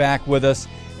Woods is back with us,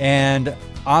 and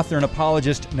author and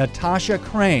apologist Natasha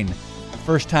Crane,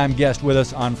 first-time guest with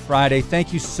us on Friday.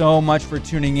 Thank you so much for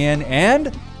tuning in,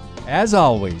 and as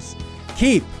always,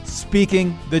 keep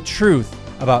speaking the truth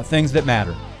about things that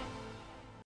matter.